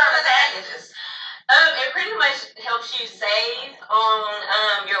 so what are the packages? It pretty much helps you save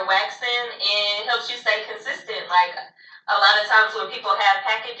on your waxing and helps you stay consistent. Like a lot of times when people have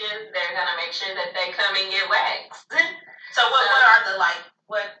packages, they're gonna make sure that they come and get waxed. So what are the like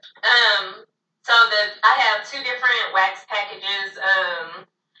what? So I have 2 different wax packages.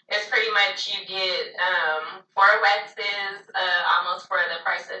 It's pretty much you get 4 waxes, almost for the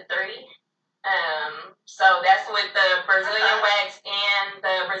price of 3. So that's with the Brazilian wax and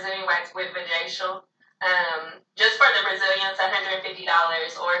the Brazilian wax with vajacial. Just for the Brazilian, it's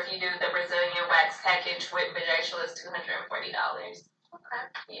 $150, or if you do the Brazilian wax package with vajacial, it's $240. Okay.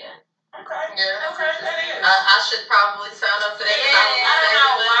 Yeah. Okay. Yeah. Okay, that is. I should probably sign up for that. Yeah, I don't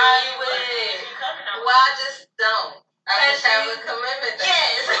know why you would. Well, I just don't. I just have a commitment thing.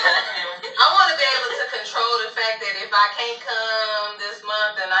 Yes. I want to be able to control the fact that if I can't come this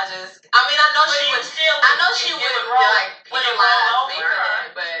month, then I know she would. I know she would like penalize me for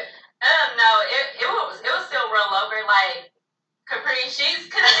that, but No, it will still roll over. Like Capri,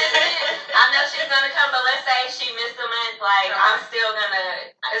 she's consistent. I know she's gonna come, but let's say she missed a month. Like I'm still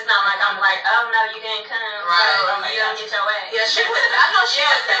gonna. It's not like I'm like, oh no, you didn't come, Right. so you don't get your way. yeah, she would. I know she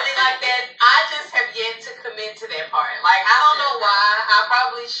would really like that. I just have yet to commit to that part. Like I don't know why. I I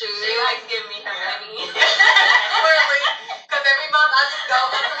probably should. She likes giving me her money. Clearly, because every month I just go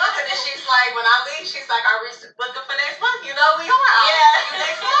look, and then she's like, when I leave, she's like, "Are we looking for next month? You know we are. I'll see you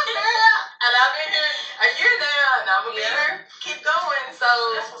next month, girl." And I've been here a year now, and I'm gonna be here, keep going. So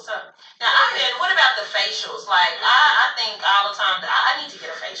that's what's up. Now, what about the facials? Like, I think all the time that I need to get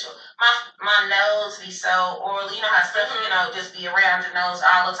a facial. My nose be so oily. You know how stuff, just be around your nose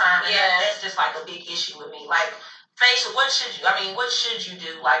all the time. And that's just like a big issue with me. Like, facial, what should you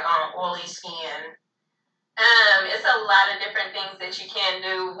do, like, on oily skin? It's a lot of different things that you can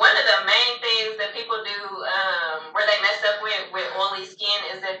do. One of the main things that people do where they mess up with oily skin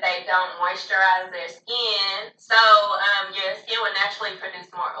is that they don't moisturize their skin. So your skin will naturally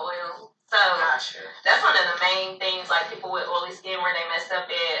produce more oil. So that's one of the main things, like people with oily skin where they mess up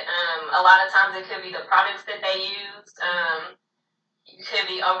at. A lot of times it could be the products that they use. You could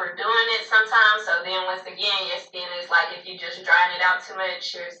be overdoing it sometimes. So then once again, your skin is like, if you just drying it out too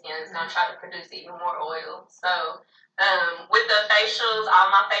much, your skin is going to try to produce even more oil. So with the facials, all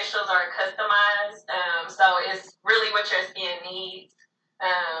my facials are customized. So it's really what your skin needs.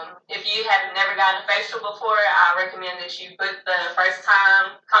 If you have never gotten a facial before, I recommend that you book the first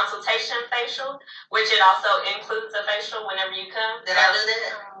time consultation facial, which it also includes a facial whenever you come. Did I do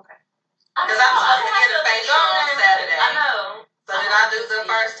that? okay. Because I was supposed to get a facial on Saturday. I know. So did I do the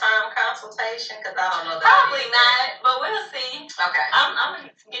first time consultation? Because I don't know that. Probably not, but we'll see. Okay. I'm gonna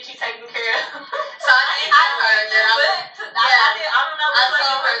get you taken care of. So I did tell her that I don't know I what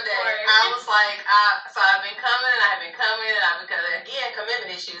told her you that I was like, so I've been coming and I've been coming and because again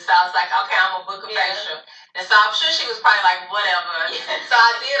commitment issues. So I was like, okay, I'm gonna book a facial. And so I'm sure she was probably like, whatever. So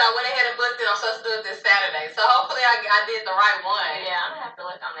I did. I went ahead and booked it. I'm supposed to do it this Saturday. So hopefully I did the right one. Yeah, I'm gonna have to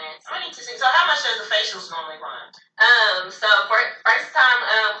look on there. I need to see. So how much does the facials normally run? So for first time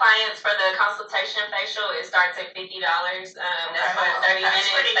clients for the consultation facial, it starts at $50. That's for a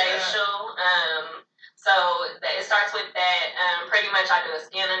 30-minute facial. So it starts with that. Pretty much I do a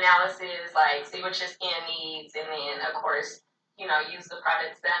skin analysis, like see what your skin needs, and then of course, use the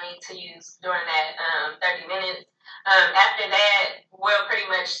products that I need to use during that 30 minutes. After that, we'll pretty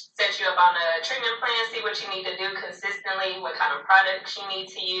much set you up on a treatment plan, see what you need to do consistently, what kind of products you need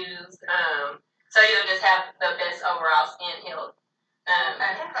to use. So you'll just have the best overall skin health.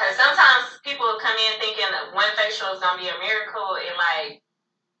 Because sometimes people come in thinking that one facial is going to be a miracle and like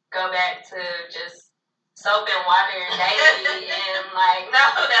go back to just soap and water daily and like, no,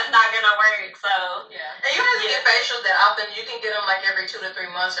 that's not going to work. So, And you have to get facials that often. You can get them like every 2 to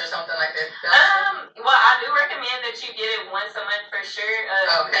 3 months or something like that. Well, I do recommend that you get it once a month for sure.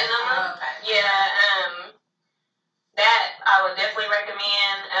 Minimum. That I would definitely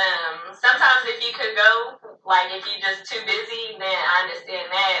recommend. Sometimes if you could go, like if you're just too busy, then I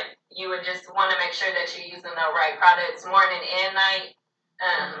understand that. You would just want to make sure that you're using the right products morning and night.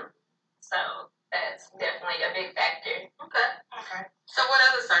 So that's definitely a big factor. Okay. So what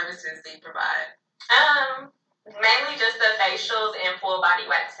other services do you provide? Mainly just the facials and full body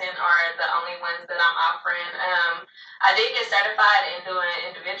waxing are the only ones that I'm offering. I did get certified in doing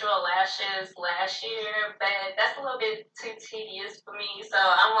individual lashes last year, but that's a little bit too tedious for me, so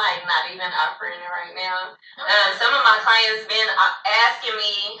I'm like not even offering it right now. Some of my clients been asking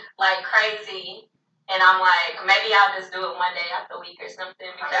me like crazy, and I'm like, maybe I'll just do it one day out the week or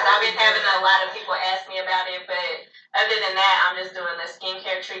something, because I've been having a lot of people ask me about it, but other than that, I'm just doing the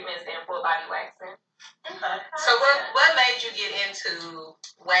skincare treatments and full body waxing. Okay. So what made you get into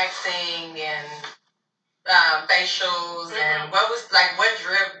waxing and facials, and what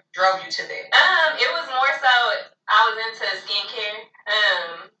drove you to that? It was more so I was into skincare.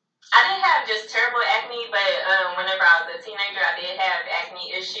 I didn't have just terrible acne, but whenever I was a teenager, I did have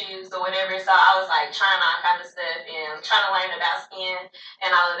acne issues or whatever. So I was like trying all kind of stuff and trying to learn about skin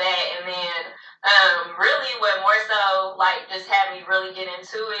and all of that. And then really what more so like just had me really get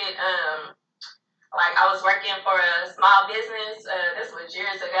into it. Like I was working for a small business, this was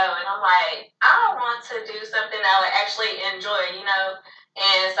years ago, and I'm like, I want to do something that I would actually enjoy,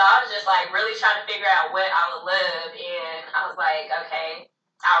 And so I was just like really trying to figure out what I would love, and I was like, okay,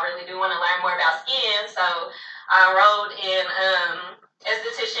 I really do want to learn more about skin, so I enrolled in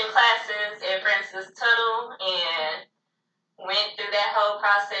esthetician classes at Francis Tuttle and went through that whole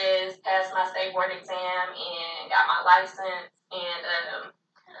process, passed my state board exam, and got my license, and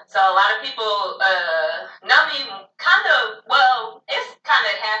so a lot of people know me it's kind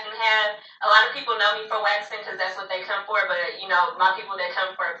of half and half. A lot of people know me for waxing because that's what they come for, but, my people that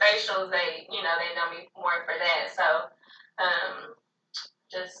come for facials, they know me more for that. So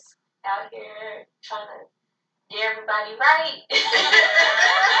just out here trying to get everybody right. So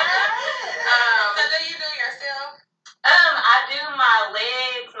do you do yourself? I do my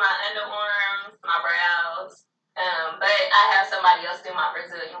legs, my underarms, my brows. But I have somebody else do my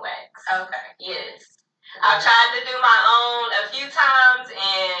Brazilian wax. Okay. Yes. I've tried to do my own a few times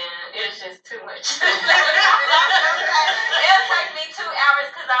and it's just too much. It'll take me 2 hours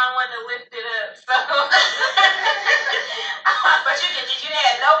because I don't want to lift it up. So But you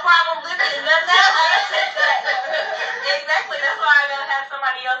had no problem lifting none of that. exactly. That's why I gotta have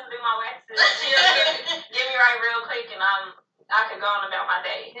somebody else do my waxes. She'll get me right real quick and I can go on about my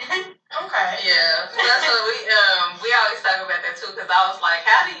day. Okay. Yeah, that's what we always talk about that too. Because I was like,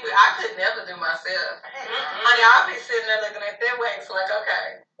 how do you? I could never do myself. Honey, I'll be sitting there looking at that wax like,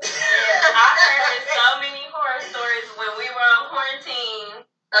 okay. Yeah, I heard so many horror stories when we were on quarantine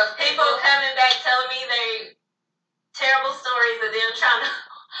of people coming back telling me they terrible stories of them trying to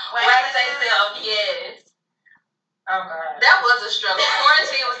wax themselves. Yes. Oh God. That was a struggle.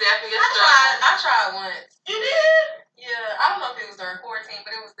 Quarantine was definitely a struggle. I tried once. You did? Yeah, I don't know if it was during quarantine,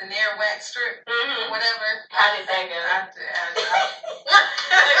 but it was the Nair wax strip or whatever. How did that go? Leave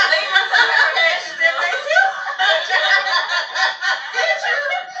us some information in there too.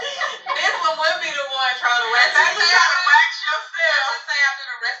 This one would be the one trying to wax. Say You gotta wax yourself. Let's say after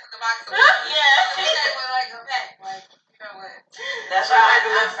the rest of the box of Yeah. she came with like a pack. Like, you know what? That's She right. like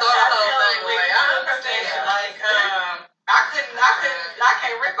to start the whole thing. Like, I understand. Like, I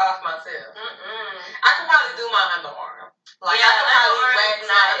can't rip off myself. I could probably do my underarm. Like, Yeah, I could probably underarm wax is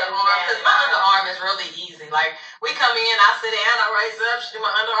my not as underarm bad. because my underarm is really easy. Like, we come in, I sit down, I raise up, she do my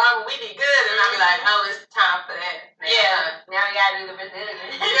underarm, and we be good. And I be like, oh, it's time for that. Yeah. Now you gotta do the Brazilian.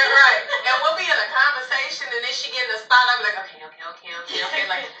 Yeah, right. And we'll be in a conversation, and then she get in the spot, and I'll be like, okay.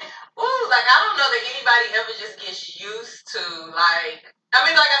 Like, ooh, like, I don't know that anybody ever just gets used to, like, I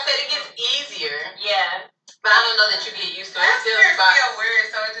mean, like I said, it gets easier. Yeah. But I don't know that you get used to it. That It's spirit spots. feel weird,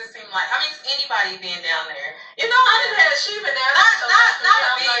 so it just seemed like, I mean, anybody being down there. You know, I didn't have Sheba down there. so Not much, a I'm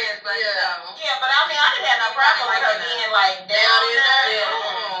like, big, but you yeah. know. Yeah, but I mean, I didn't have no problem with her being like down in there. there.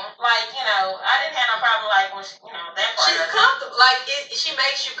 Yeah. Like, you know, I didn't have no problem like when she, you know, that part She's of it. comfortable. Like, she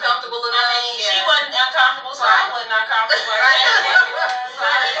makes you comfortable enough. I mean, she wasn't uncomfortable, so I wasn't uncomfortable.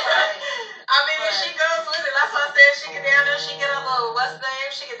 I mean, and she goes with it. That's what I said. She get down there, she get a little, what's the name?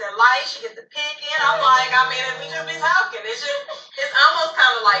 She get the light, she get the pick in. I'm like, I mean, we just be talking. It's almost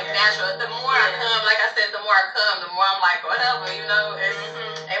kind of like natural. The more I come, like I said, the more I come, the more I'm like, whatever, you know.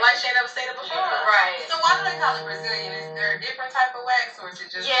 Ain't like she ain't never seen it before. Right. So why do they call it Brazilian? Is there a different type of wax, or is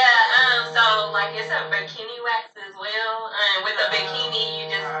it just? Yeah, so like it's a bikini wax as well. With the bikini, you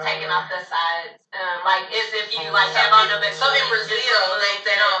just taking off the sides. Like as if you like have on the bikini. So in Brazil,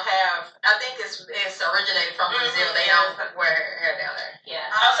 they don't have. I think it's originated from Brazil. They don't wear hair down there. Yeah.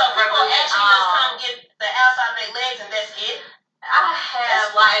 Oh, so people actually just come get the outside of their legs and that's it? I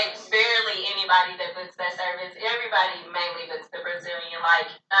have like barely anybody that books that service. Everybody mainly books the Brazilian. Like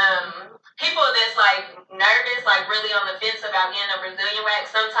people that's like nervous, like really on the fence about getting a Brazilian wax.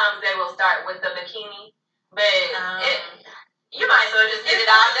 Sometimes they will start with the bikini, but you might as well just get it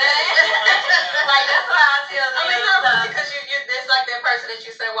all done. Like that's why I tell them. I mean, no, because you it's like that person that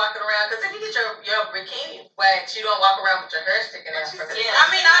you say walking around. Because if you get your bikini wax, you don't walk around with your hair sticking out. Yeah.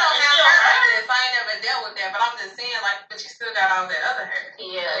 I mean, I don't have hair like this. I ain't never dealt with that, but I'm just saying, like, but you still got all that other hair.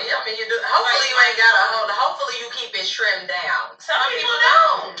 Yeah, I mean, you do. Hopefully, you ain't got a whole. Hopefully, you keep it trimmed down. Some people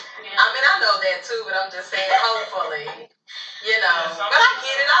don't. Yeah. I mean, I know that too, but I'm just saying, hopefully. You know, but I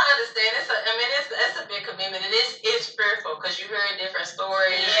get it. I understand. It's a big commitment, and it's fearful because you hear different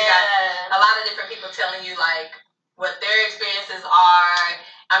stories. Yeah. You got a lot of different people telling you like what their experiences are.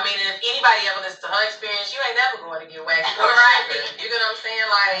 I mean, if anybody ever listens to her experience, you ain't never going to get waxed. Right. You get what I'm saying?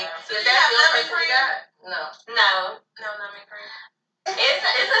 Like, So if you that's have the only numbing person you cream? got, no. No, numbing cream. it's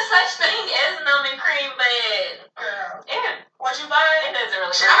a such thing as numbing cream, but yeah, What you buy? it doesn't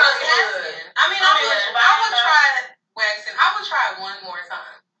really She matter. probably would. I mean, I would try waxing. I would try one more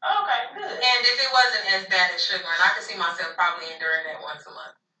time. Okay, good. And if it wasn't as bad as sugar, and I could see myself probably enduring that once a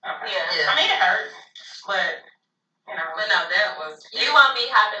month. Okay. Yeah. I mean, it hurt, but you know. But no, that was. You won't be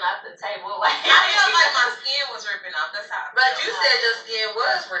hopping off the table like. I felt like my skin was ripping off. That's how. But you said your skin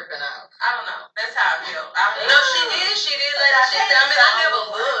was ripping off. I don't know. That's how I feel. No, she did. She did. Like she said. I mean, I never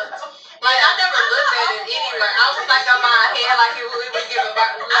looked. Like I never looked at it anywhere. I was like on my head, like it was giving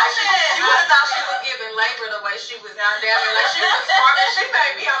birth. Like you would have thought she was giving labor the way she was down there. Like she was sparking. She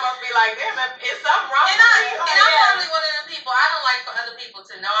made me almost be like, damn, is something wrong with me? And I'm probably one of them people. I don't like for other people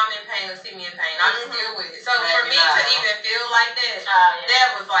to know I'm in pain or see me in pain. I just deal with it. So for me to even feel like that, that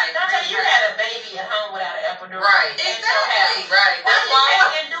was like. Dante, you had a baby at home without an epidural. Right. Exactly. Right. That's That's why why. I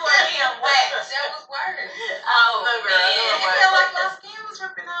can do a damn wax. That was worse. Oh Look, girl, man. It felt like my skin was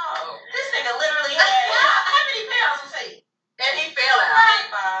ripping off. This nigga literally had how many pounds was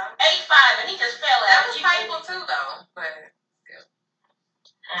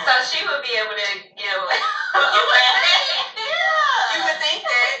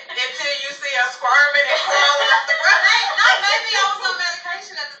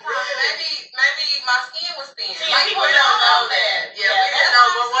Like, people we don't know that. Yeah, we didn't know.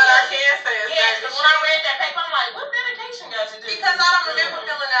 But what I can say is yeah, that because when I read that paper, I'm like, what dedication got to do? Because I don't remember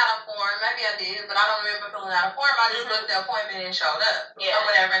filling out a form. Maybe I did, but I don't remember filling out a form. I just booked the appointment and showed up. Or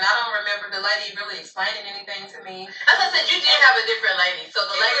whatever. And I don't remember the lady really explaining anything to me. as I said, you did have a different lady. So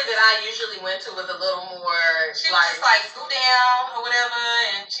the lady that I usually went to was a little more She was just like, scoot down or whatever,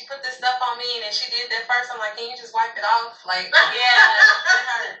 and she put this stuff on me, and then she did that first. I'm like, can you just wipe it off? Like, Yeah. it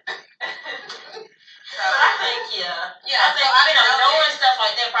hurt. So, But I think, I think, so knowing stuff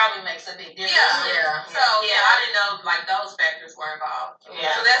like that probably makes a big difference. Yeah. So, I didn't know, like, those factors were involved.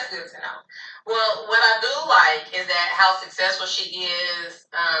 Yeah. So that's good to know. Well, what I do like is that how successful she is,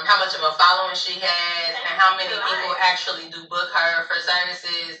 how much of a following she has, and how many people actually do book her for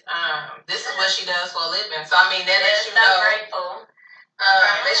services. This is what she does for a living. So, I mean, that lets you know grateful.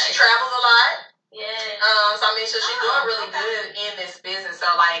 that she travels a lot. Yeah. So, I mean, so she's doing really good in this business. So,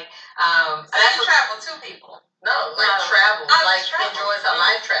 like, So you travel two people. Travel. Oh, Like, travel. enjoys her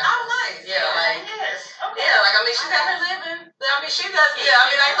life travel. Oh, nice. Yeah, like, Yes. Okay. yeah, like, I mean, she's out here living. I mean, she does, yeah, I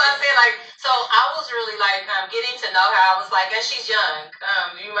mean, that's what I said, like, so I was really, like, getting to know her. I was like, and she's young.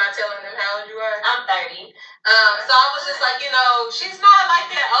 You mind telling them how old you are? I'm 30. So I was just like, she's not like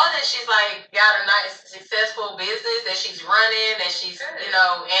that old, and she's, like, got a nice, successful business that she's running, and she's,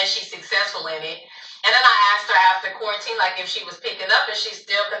 and she's successful in it. And then I asked her after quarantine, like, if she was picking up, and she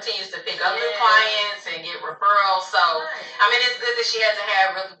still continues to pick up new clients and get referrals. So, I mean, it's good that she hasn't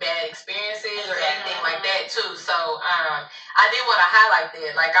had really bad experiences or anything like that, too. So, I did want to highlight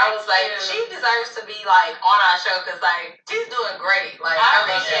that. Like, I was like, she deserves to be, like, on our show because, like, she's doing great. Like, I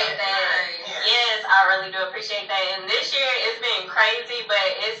mean, appreciate that. Yes, I really do appreciate that. And this year, it's been crazy, but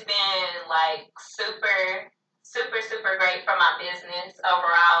it's been, like, super great for my business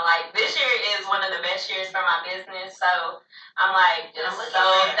overall. Like, this year is one of the best years for my business, so I'm like just so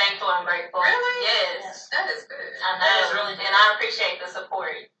thankful and grateful. Really? Yes. That is good. I know. That is really good. And I appreciate the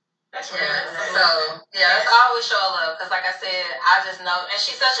support. That's really Yeah, good. so that's I always show love because, like I said, I just know, and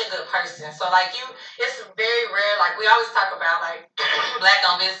she's such a good person. So, like, it's very rare. Like, we always talk about, like,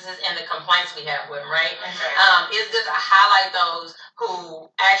 Black-owned businesses and the complaints we have with them, right? It's good to highlight those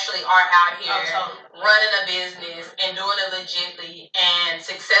who actually are out here running a business and doing it legitly and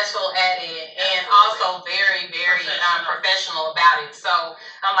successful at it, and also very, very professional about it. So,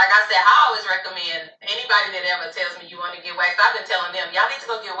 like I said, I always recommend anybody that ever tells me you want to get waxed. I've been telling them, y'all need to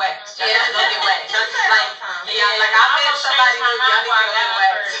go get waxed. Y'all need to go get waxed. Like I met somebody who y'all need to go get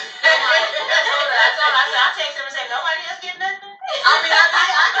waxed. I text him and say, nobody else get nothing? I mean,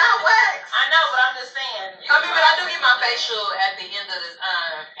 I got waxed. I know, but I'm just saying. I mean, but I do get my facial at the end of the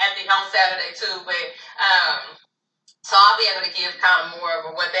on Saturday too. But so I'll be able to give kind of more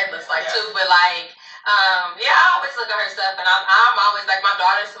of what that looks like too. But like, I always look at her stuff, and I'm always like, my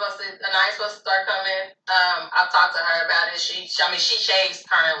daughter's supposed to start coming. I've talked to her about it. She shaves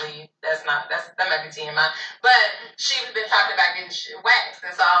currently. That might be TMI, but she's been talking about getting waxed,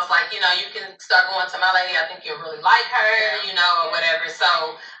 and so I was like, you can start going to my lady. I think you'll really like her, or whatever. So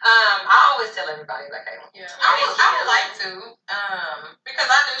I always tell everybody like, hey, I would like to, because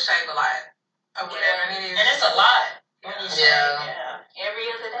I do shave a lot or whatever, and it's a lot. Every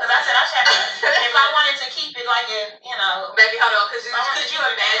other day. Because I said I shave. If I wanted to keep it like it, Baby, hold on, because could you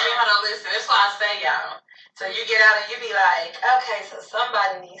imagine? Hold on, listen. That's why I say, y'all. So you get out and you be like, okay, so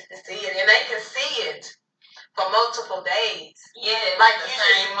somebody needs to see it, and they can see it for multiple days. Yeah, like you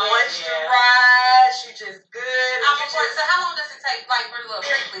just moisturize, you just good. So how long does it take, like, for the little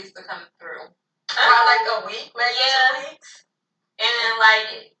pricklies to come through? About like a week, maybe 2 weeks. And then,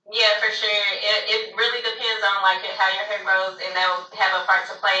 like, for sure, it really depends on, like, how your hair grows, and that will have a part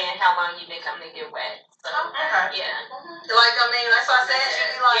to play in how long you may come to get wet. So, Like, I mean, that's what I said.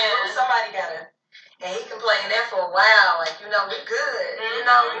 She'd be like, somebody got it. And he can play in that for a while. Like, we good. We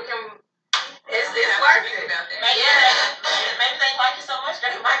can, it's working. Maybe they like it so much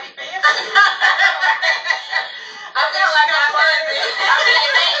that it might be fancy. I feel like I like it.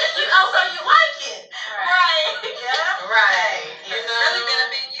 So you like it. Right. Yeah. Right. It's really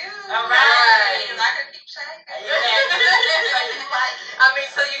benefiting you. Right. Because I could keep shaving. I mean,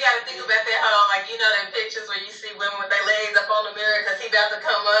 so you got to think about that whole, like, them pictures where you see women with their legs up on the mirror because he about to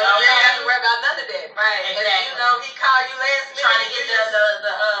come up. You don't have to worry about none of that. Right, exactly. And he called you last minute. Trying to get the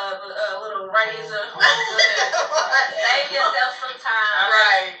little razor. Save yourself some time.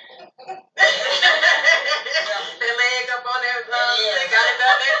 Right. That leg up on that stick. I done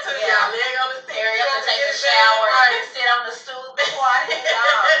done that too, y'all. Leg on the stick. You have to take a shower and sit on the stool before I hit it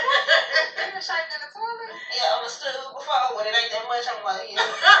off. You been shaving in the toilet? Yeah, on the stool before when it ain't that much. I'm like,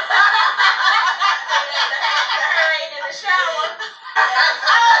 hurrying in the shower.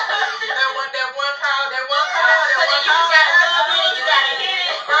 That one call, you gotta love me, you gotta hit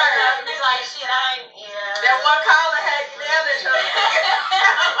it. Right. You be like, shit, I ain't, yeah. That one caller had you down there trying to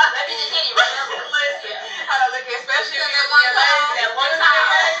let me just hit it right now. listen. I don't look, especially if That you one be call. lazy. That one call.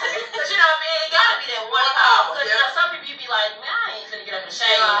 Because, you know, man, it gotta be that one call. Because, you yeah. know, some people you be like, man, I ain't finna get up and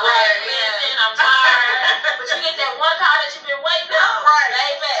shave. Right, Like, yeah. listen, I'm tired. But you get that one call that you've been waiting on. Right.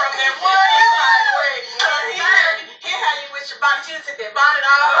 Baby. From that one, it's like, wait, hear how you with your bonnet. You took that bonnet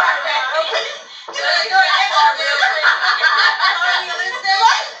off. You know, you got extra real quick. Oh, you listen?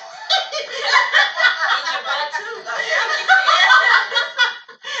 In your butt, too.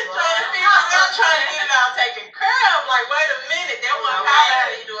 Trying to get it all taken care of. Like, wait a minute, that one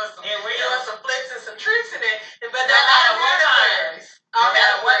call you doing some flicks and some tricks in it. But that matter one time. I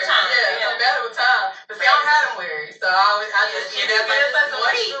had them worries. Yeah, no matter what time. But see, I don't have them worries. So I just get that like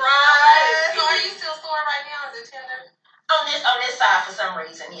moisturize. So are you still sore right now? Is it tender? On this side for some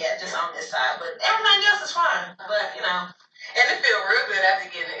reason, yeah, just on this side. But everything else is fine. But you know. And it feel real good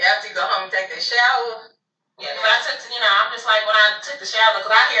after you go home and take that shower. Yeah, because I took, I'm just like, when I took the shower, because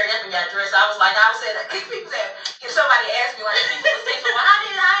I hurried up and got dressed, I was saying, people said, if somebody asked me, like, people would say, so, well, how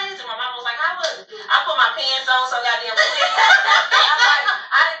did it? And my mom was like, how was it? I put my pants on so goddamn quick. I'm like,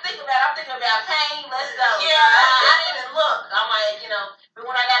 I didn't think about it. I'm thinking about pain. Let's go. Yeah. I didn't even look. I'm like, but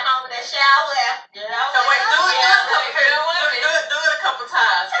when I got home with that shower, So wait, do it a couple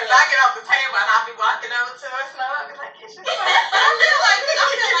times. Because I get off the table and I'll be walking over to her, and I'll be like, I feel like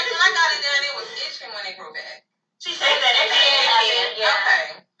when I got it done, it was itching when it grew back. She said that it can happen. Yeah.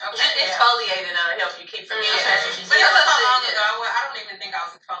 Okay. Exfoliating helps you keep from getting That's what she But said. it was so long ago. I don't even think I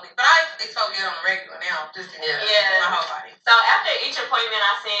was exfoliating. But I exfoliate on the regular now. Just my whole body. So after each appointment,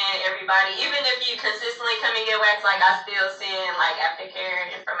 I send everybody, even if you consistently come and get waxed, like I still send like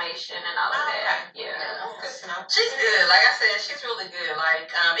aftercare information and all of that. Okay. Yeah. Good to know. She's good. Like I said, she's really good. Like,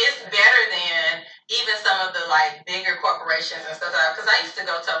 it's better than even some of the like bigger corporations and stuff. Because I used to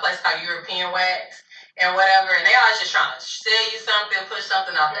go to a place called European Wax and whatever, and they always just trying to sell you something, push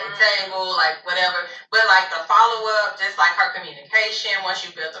something off their table, like whatever. But like the follow up, just like her communication, once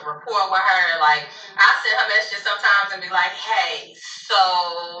you build a rapport with her, like I send her messages sometimes and be like, hey,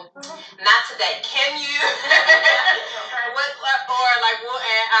 so not today, can you?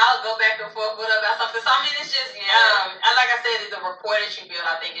 And I'll go back and forth with her about something. So I mean, it's just like I said, the rapport that you build,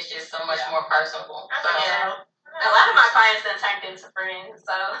 I think it's just so much more personable. So. Yeah. A lot of my clients then turned into friends,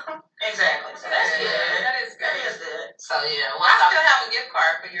 so exactly. So that's good. That is good. That is good. So yeah, I still have a gift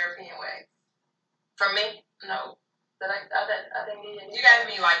card for European Wax. From me? No. I think you gave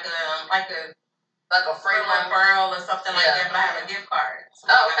me like a free referral or something like that, but I have a gift card.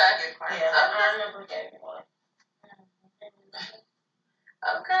 So okay. Gift card. Yeah, I remember giving one.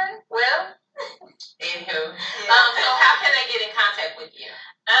 Okay. Well, anywho, so how can they get in contact with you?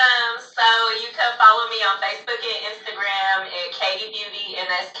 So you can follow me on Facebook and Instagram at Katie Beauty, and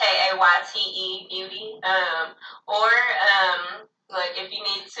that's KAYTE Beauty. Look, if you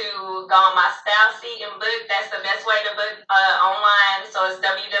need to go on my style seat and book, that's the best way to book online. So it's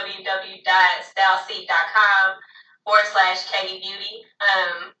www.styleseat.com/Katie Beauty.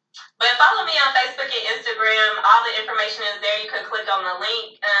 But follow me on Facebook and Instagram. All the information is there. You can click on the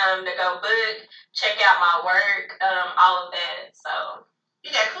link to go book, check out my work, all of that. So. You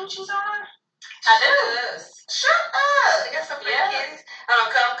got coochies on? I do. Shut up. You got some pretty kitties.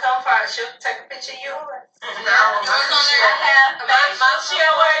 Come for it. She'll take a picture of yours. No, I have my she'll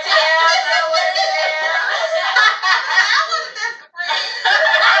wear it. I wanted that for free.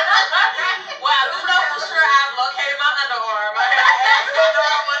 Well, I do know for sure I've located my underarm. I had asked my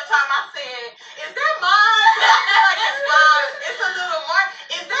daughter one time, I said, is that mine? Like it's mine. It's a little mark.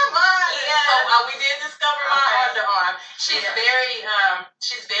 Is that mine? Yeah. So we did discover my underarm. She's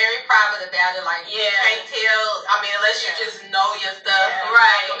very private about it. Like you can't tell. I mean, unless you just know your stuff,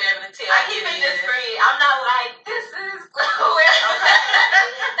 right? You'll be able to tell. I keep it discreet. I'm not like this is.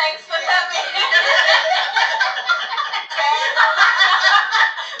 Thanks for coming.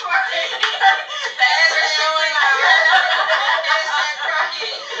 Thanks for showing up.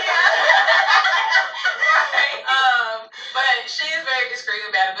 But she is very discreet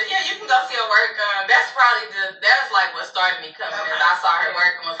about it. But yeah, you can go see her work. That's like what started me coming. Is I saw her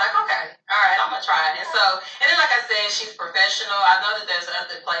work and was like, okay, all right, I'm gonna try it. And then like I said, she's professional. I know that there's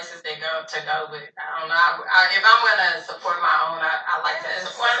other places they go, but I don't know. If I'm gonna support my own, I like to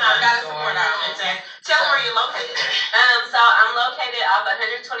support my own. Gotta support our own. Exactly. Tell them where you're located. So I'm located off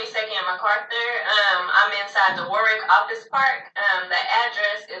 122nd and MacArthur. I'm inside the Warwick Office Park. The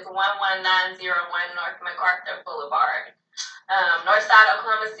address is 11901 North MacArthur Boulevard, Northside,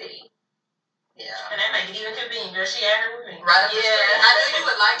 Oklahoma City. Yeah. And that make it even convenient. Girl, she out here with me. Right up the street. I knew you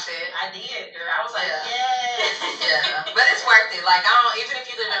would like that. I did, girl. I was like, Yeah. yes. Yeah, but it's worth it. Like, I don't, even if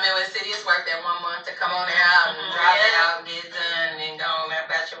you live in Midwest City, it's worth that 1 month to come on out and drive it out and get it done and then go on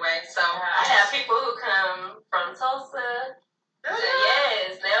about your way. So I have people who come from Tulsa.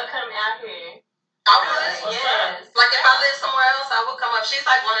 Yes, they'll come out here. I would, Yes. like if I live somewhere else, I would come up. She's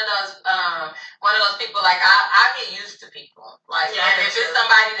like one of those people. Like I get used to people. Like, Yeah, and if it's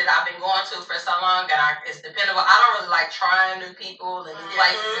somebody that I've been going to for so long and it's dependable. I don't really like trying new people and new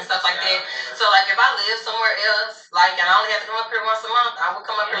places and stuff like that. So like if I live somewhere else, like and I only have to come up here once a month, I would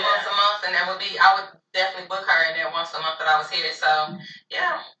come up here once a month, and I would definitely book her in there once a month that I was here. So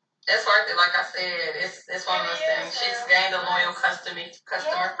yeah. It's worth it, like I said. It's one of those things. She's gained a loyal customer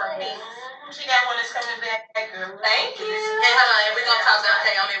from me. She got one that's coming back, girl. Thank you. Hey, hold on, and we're gonna talk about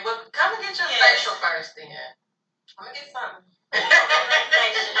on it. Well, come and get your facial first, then. I'm gonna get something. I'm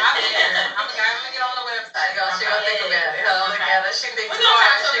I'm gonna get on the website. She gonna think about it. Hold on, look at her. She think too We're gonna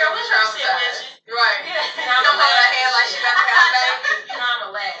hard. talk She to her. gonna be We're gonna sit traumatized. with you. Right. Yeah. You gonna hold her hand like she about to have a baby. You know I'm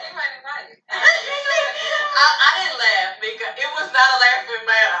a laugh. You might invite it. I didn't laugh because it was not a laughing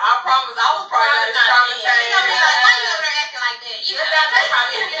matter. I promise. I was probably not traumatized. You gonna be like, why you over there acting like that? You know, that's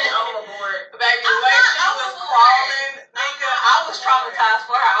probably getting overboard. Baby, the way she was crawling, nigga, I was traumatized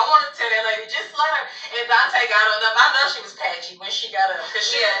for her. I wanted to tell that lady, just let her. And Dante got on up. I know she was patchy when she got up because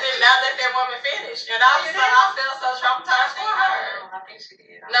she did not let that woman finish. And I felt so traumatized for her. I think she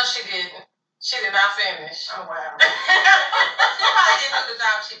did. No, she didn't. She did not finish. Oh wow. She probably didn't do the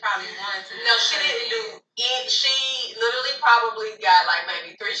job she probably wanted to do. No, she didn't do it. She literally probably got like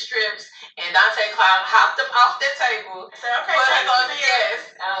maybe 3 strips, and Dante hopped up off the table, put her clothes,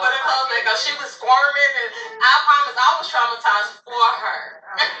 put her clothes back on. She was squirming, and I promise I was traumatized for her.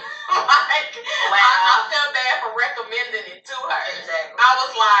 Like, I felt bad for recommending it to her. Exactly. I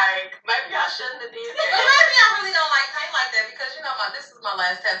was like, maybe I shouldn't have did But that. maybe I really don't like paint like that because you know this is my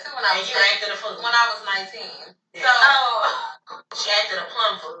last tattoo when I was And you acted a fool. when I was 19. Yeah. So She acted a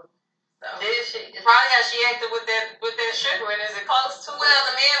plum fool. Did she? Probably how she acted with that sugar, and is it close to? well,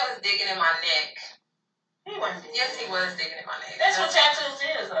 the man was digging in my neck. He wasn't. Yes, he was digging in my neck. That's what tattoos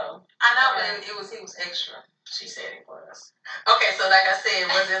is, though. I know, but he was extra. She said it was. Okay, so like I said,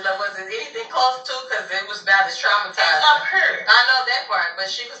 was it anything close to? Because it was about as It's traumatizing. up her. I know that part, but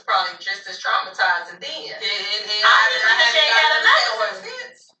she was probably just as traumatized then. I just she ain't had another one.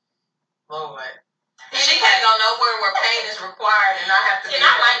 Lord. She can't go nowhere where pain is required, and I have to And be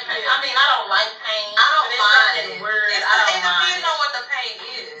I there. like pain. I mean, I don't like pain. I don't but it's mind something it. weird. It I don't mind depends it. on what the pain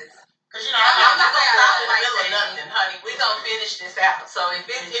is. Cause you know, I'm not gonna stop in the like middle of pain. nothing, honey. We gonna finish this out. So if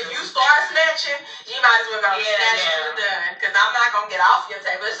you start snatching, you might as well go snatch it to the done. Cause I'm not gonna get off your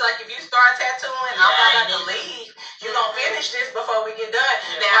table. It's like if you start tattooing, I'm not gonna leave. You gonna finish this before we get done.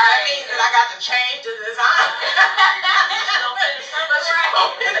 Now that means that I got to change the design. don't finish something. But you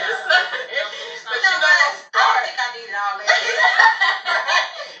gonna finish something. But you not gonna I start. don't think I need it all that.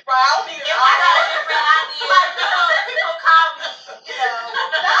 Bro, I don't need it If all. I got a different idea, like people call me, you know.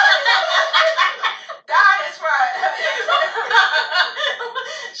 God is right.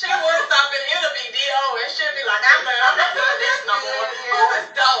 She wants something, it'll be D.O. and she'll be like, I'm not doing this no more. Who is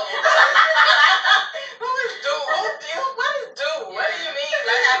Doe? Who is Doe? What is Doe? What do you mean?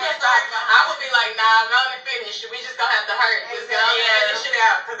 Like, I would be like, nah, I'm gonna finish. We just gonna have to hurt. Just gonna finish it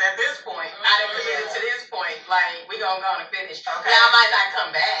out. Because at this point, I didn't commit to this point. Like, we gonna go and finish. Okay. Now, I might not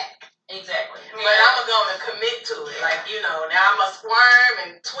come back. Exactly. But I'm going to commit to it. Like, you know, now I'm going to squirm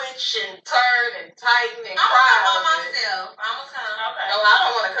and twitch and turn and tighten and I'm cry. gonna come a on bit. myself. I'm gonna come. Okay. No, I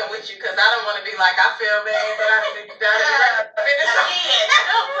don't want to come with you because I don't want to be like, I feel bad, but I need to finish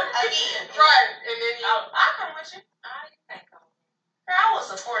Again. Right. And then you. I'll come with you. You can't come. Girl, I will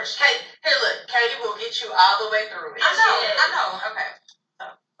support you. Hey, here, look. Katie will get you all the way through it. I know. Yes. I know. Okay. So,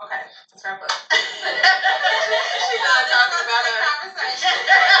 okay. Let's wrap up. She's not talking about her. conversation.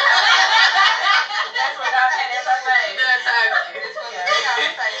 That's what God had in her She face. done talking. This was a good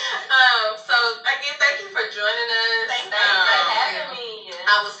conversation. So, again, thank you for joining us. Thank you for having me.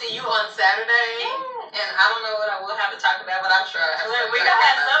 I will see you on Saturday. And I don't know what I will have to talk about, but I'm sure I have Look, we something to gonna talk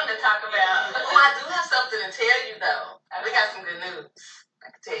have about. something to talk about. Oh, I do have something to tell you, though. We got some good news.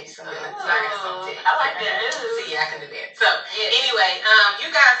 I can tell you some good news. I got something to tell you. I like good news. See, I can do that. So, anyway, you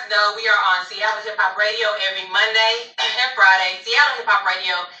guys know we are on Seattle Hip Hop Radio every Monday and Friday. Seattle Hip Hop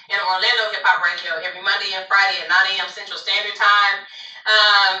Radio and Orlando Hip Hop Radio every Monday and Friday at 9 a.m. Central Standard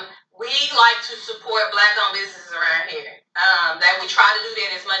Time. We like to support Black-owned businesses around here. That we try to do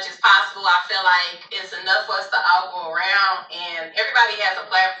that as much as possible. I feel like it's enough for us to all go around, and everybody has a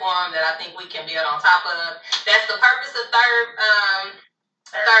platform that I think we can build on top of. That's the purpose of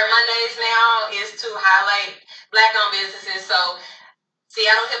Third Mondays now, is to highlight Black-owned businesses. So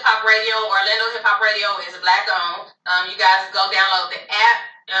Seattle Hip Hop Radio, Orlando Hip Hop Radio is Black owned. You guys go download the app.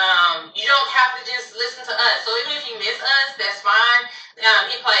 You don't have to just listen to us. So even if you miss us, that's fine.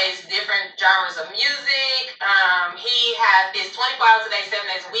 He plays different genres of music. He has it's 24 hours a day, 7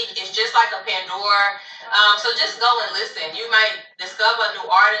 days a week. It's just like a Pandora. So just go and listen. You might discover a new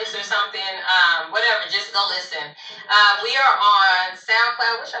artist or something. Whatever, just go listen. We are on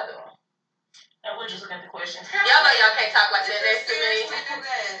SoundCloud. What y'all doing? We're just looking at the questions. Y'all know y'all can't talk like that next to me.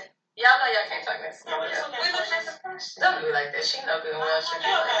 Y'all know y'all can't talk next to me. Don't do it like that. She know good and well she do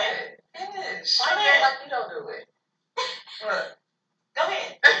it like that. Finish. Why you like you don't do it? Look. Go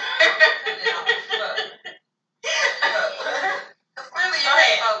ahead. Clearly you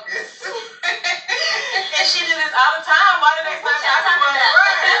ain't focused. And she do this all the time. Why did they stop talking about it?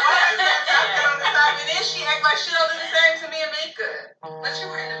 Why did they stop talking on the side? And then she act like she don't do the same to me and Mika. But you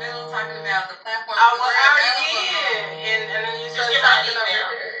were in the middle of talking about the platform. I already did. And then you started talking over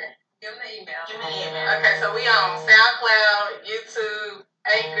here. Give them the email. Give me the email. Okay, so we on SoundCloud, YouTube,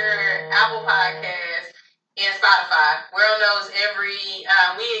 Anchor, Apple Podcasts, and Spotify. We're on those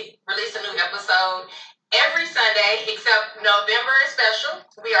we release a new episode every Sunday, except November is special.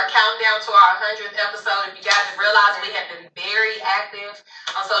 We are counting down to our 100th episode. If you guys have realized, we have been very active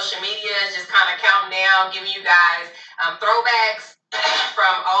on social media, just kind of counting down, giving you guys throwbacks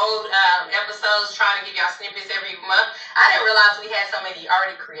from old episodes, trying to give y'all snippets every month. I didn't realize we had so many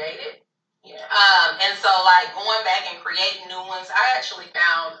already created. Yeah. And so like going back and creating new ones, I actually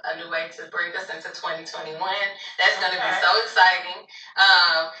found a new way to bring us into 2021. That's going to be so exciting.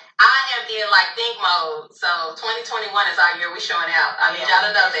 I am in like think mode. So 2021 is our year. We showing out. I need y'all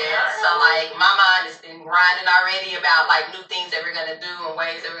to know that. So like my mind has been grinding already about like new things that we're going to do and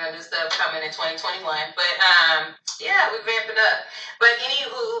ways that we're going to do stuff coming in 2021. But yeah, we're vamping up. But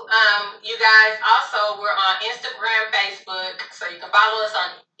anywho, you guys also, we're on Instagram, Facebook. So you can follow us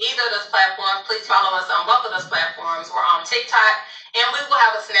on either of those platforms. Please follow us on both of those platforms. We're on TikTok, and we will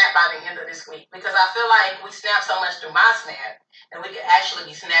have a snap by the end of this week because I feel like we snap so much through my snap, and we could actually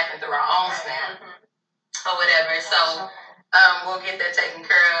be snapping through our own snap or whatever. So we'll get that taken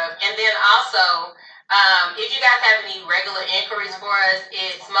care of. And then also, if you guys have any regular inquiries for us,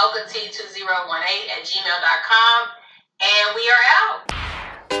 it's mochaT2018@gmail.com, and we are out.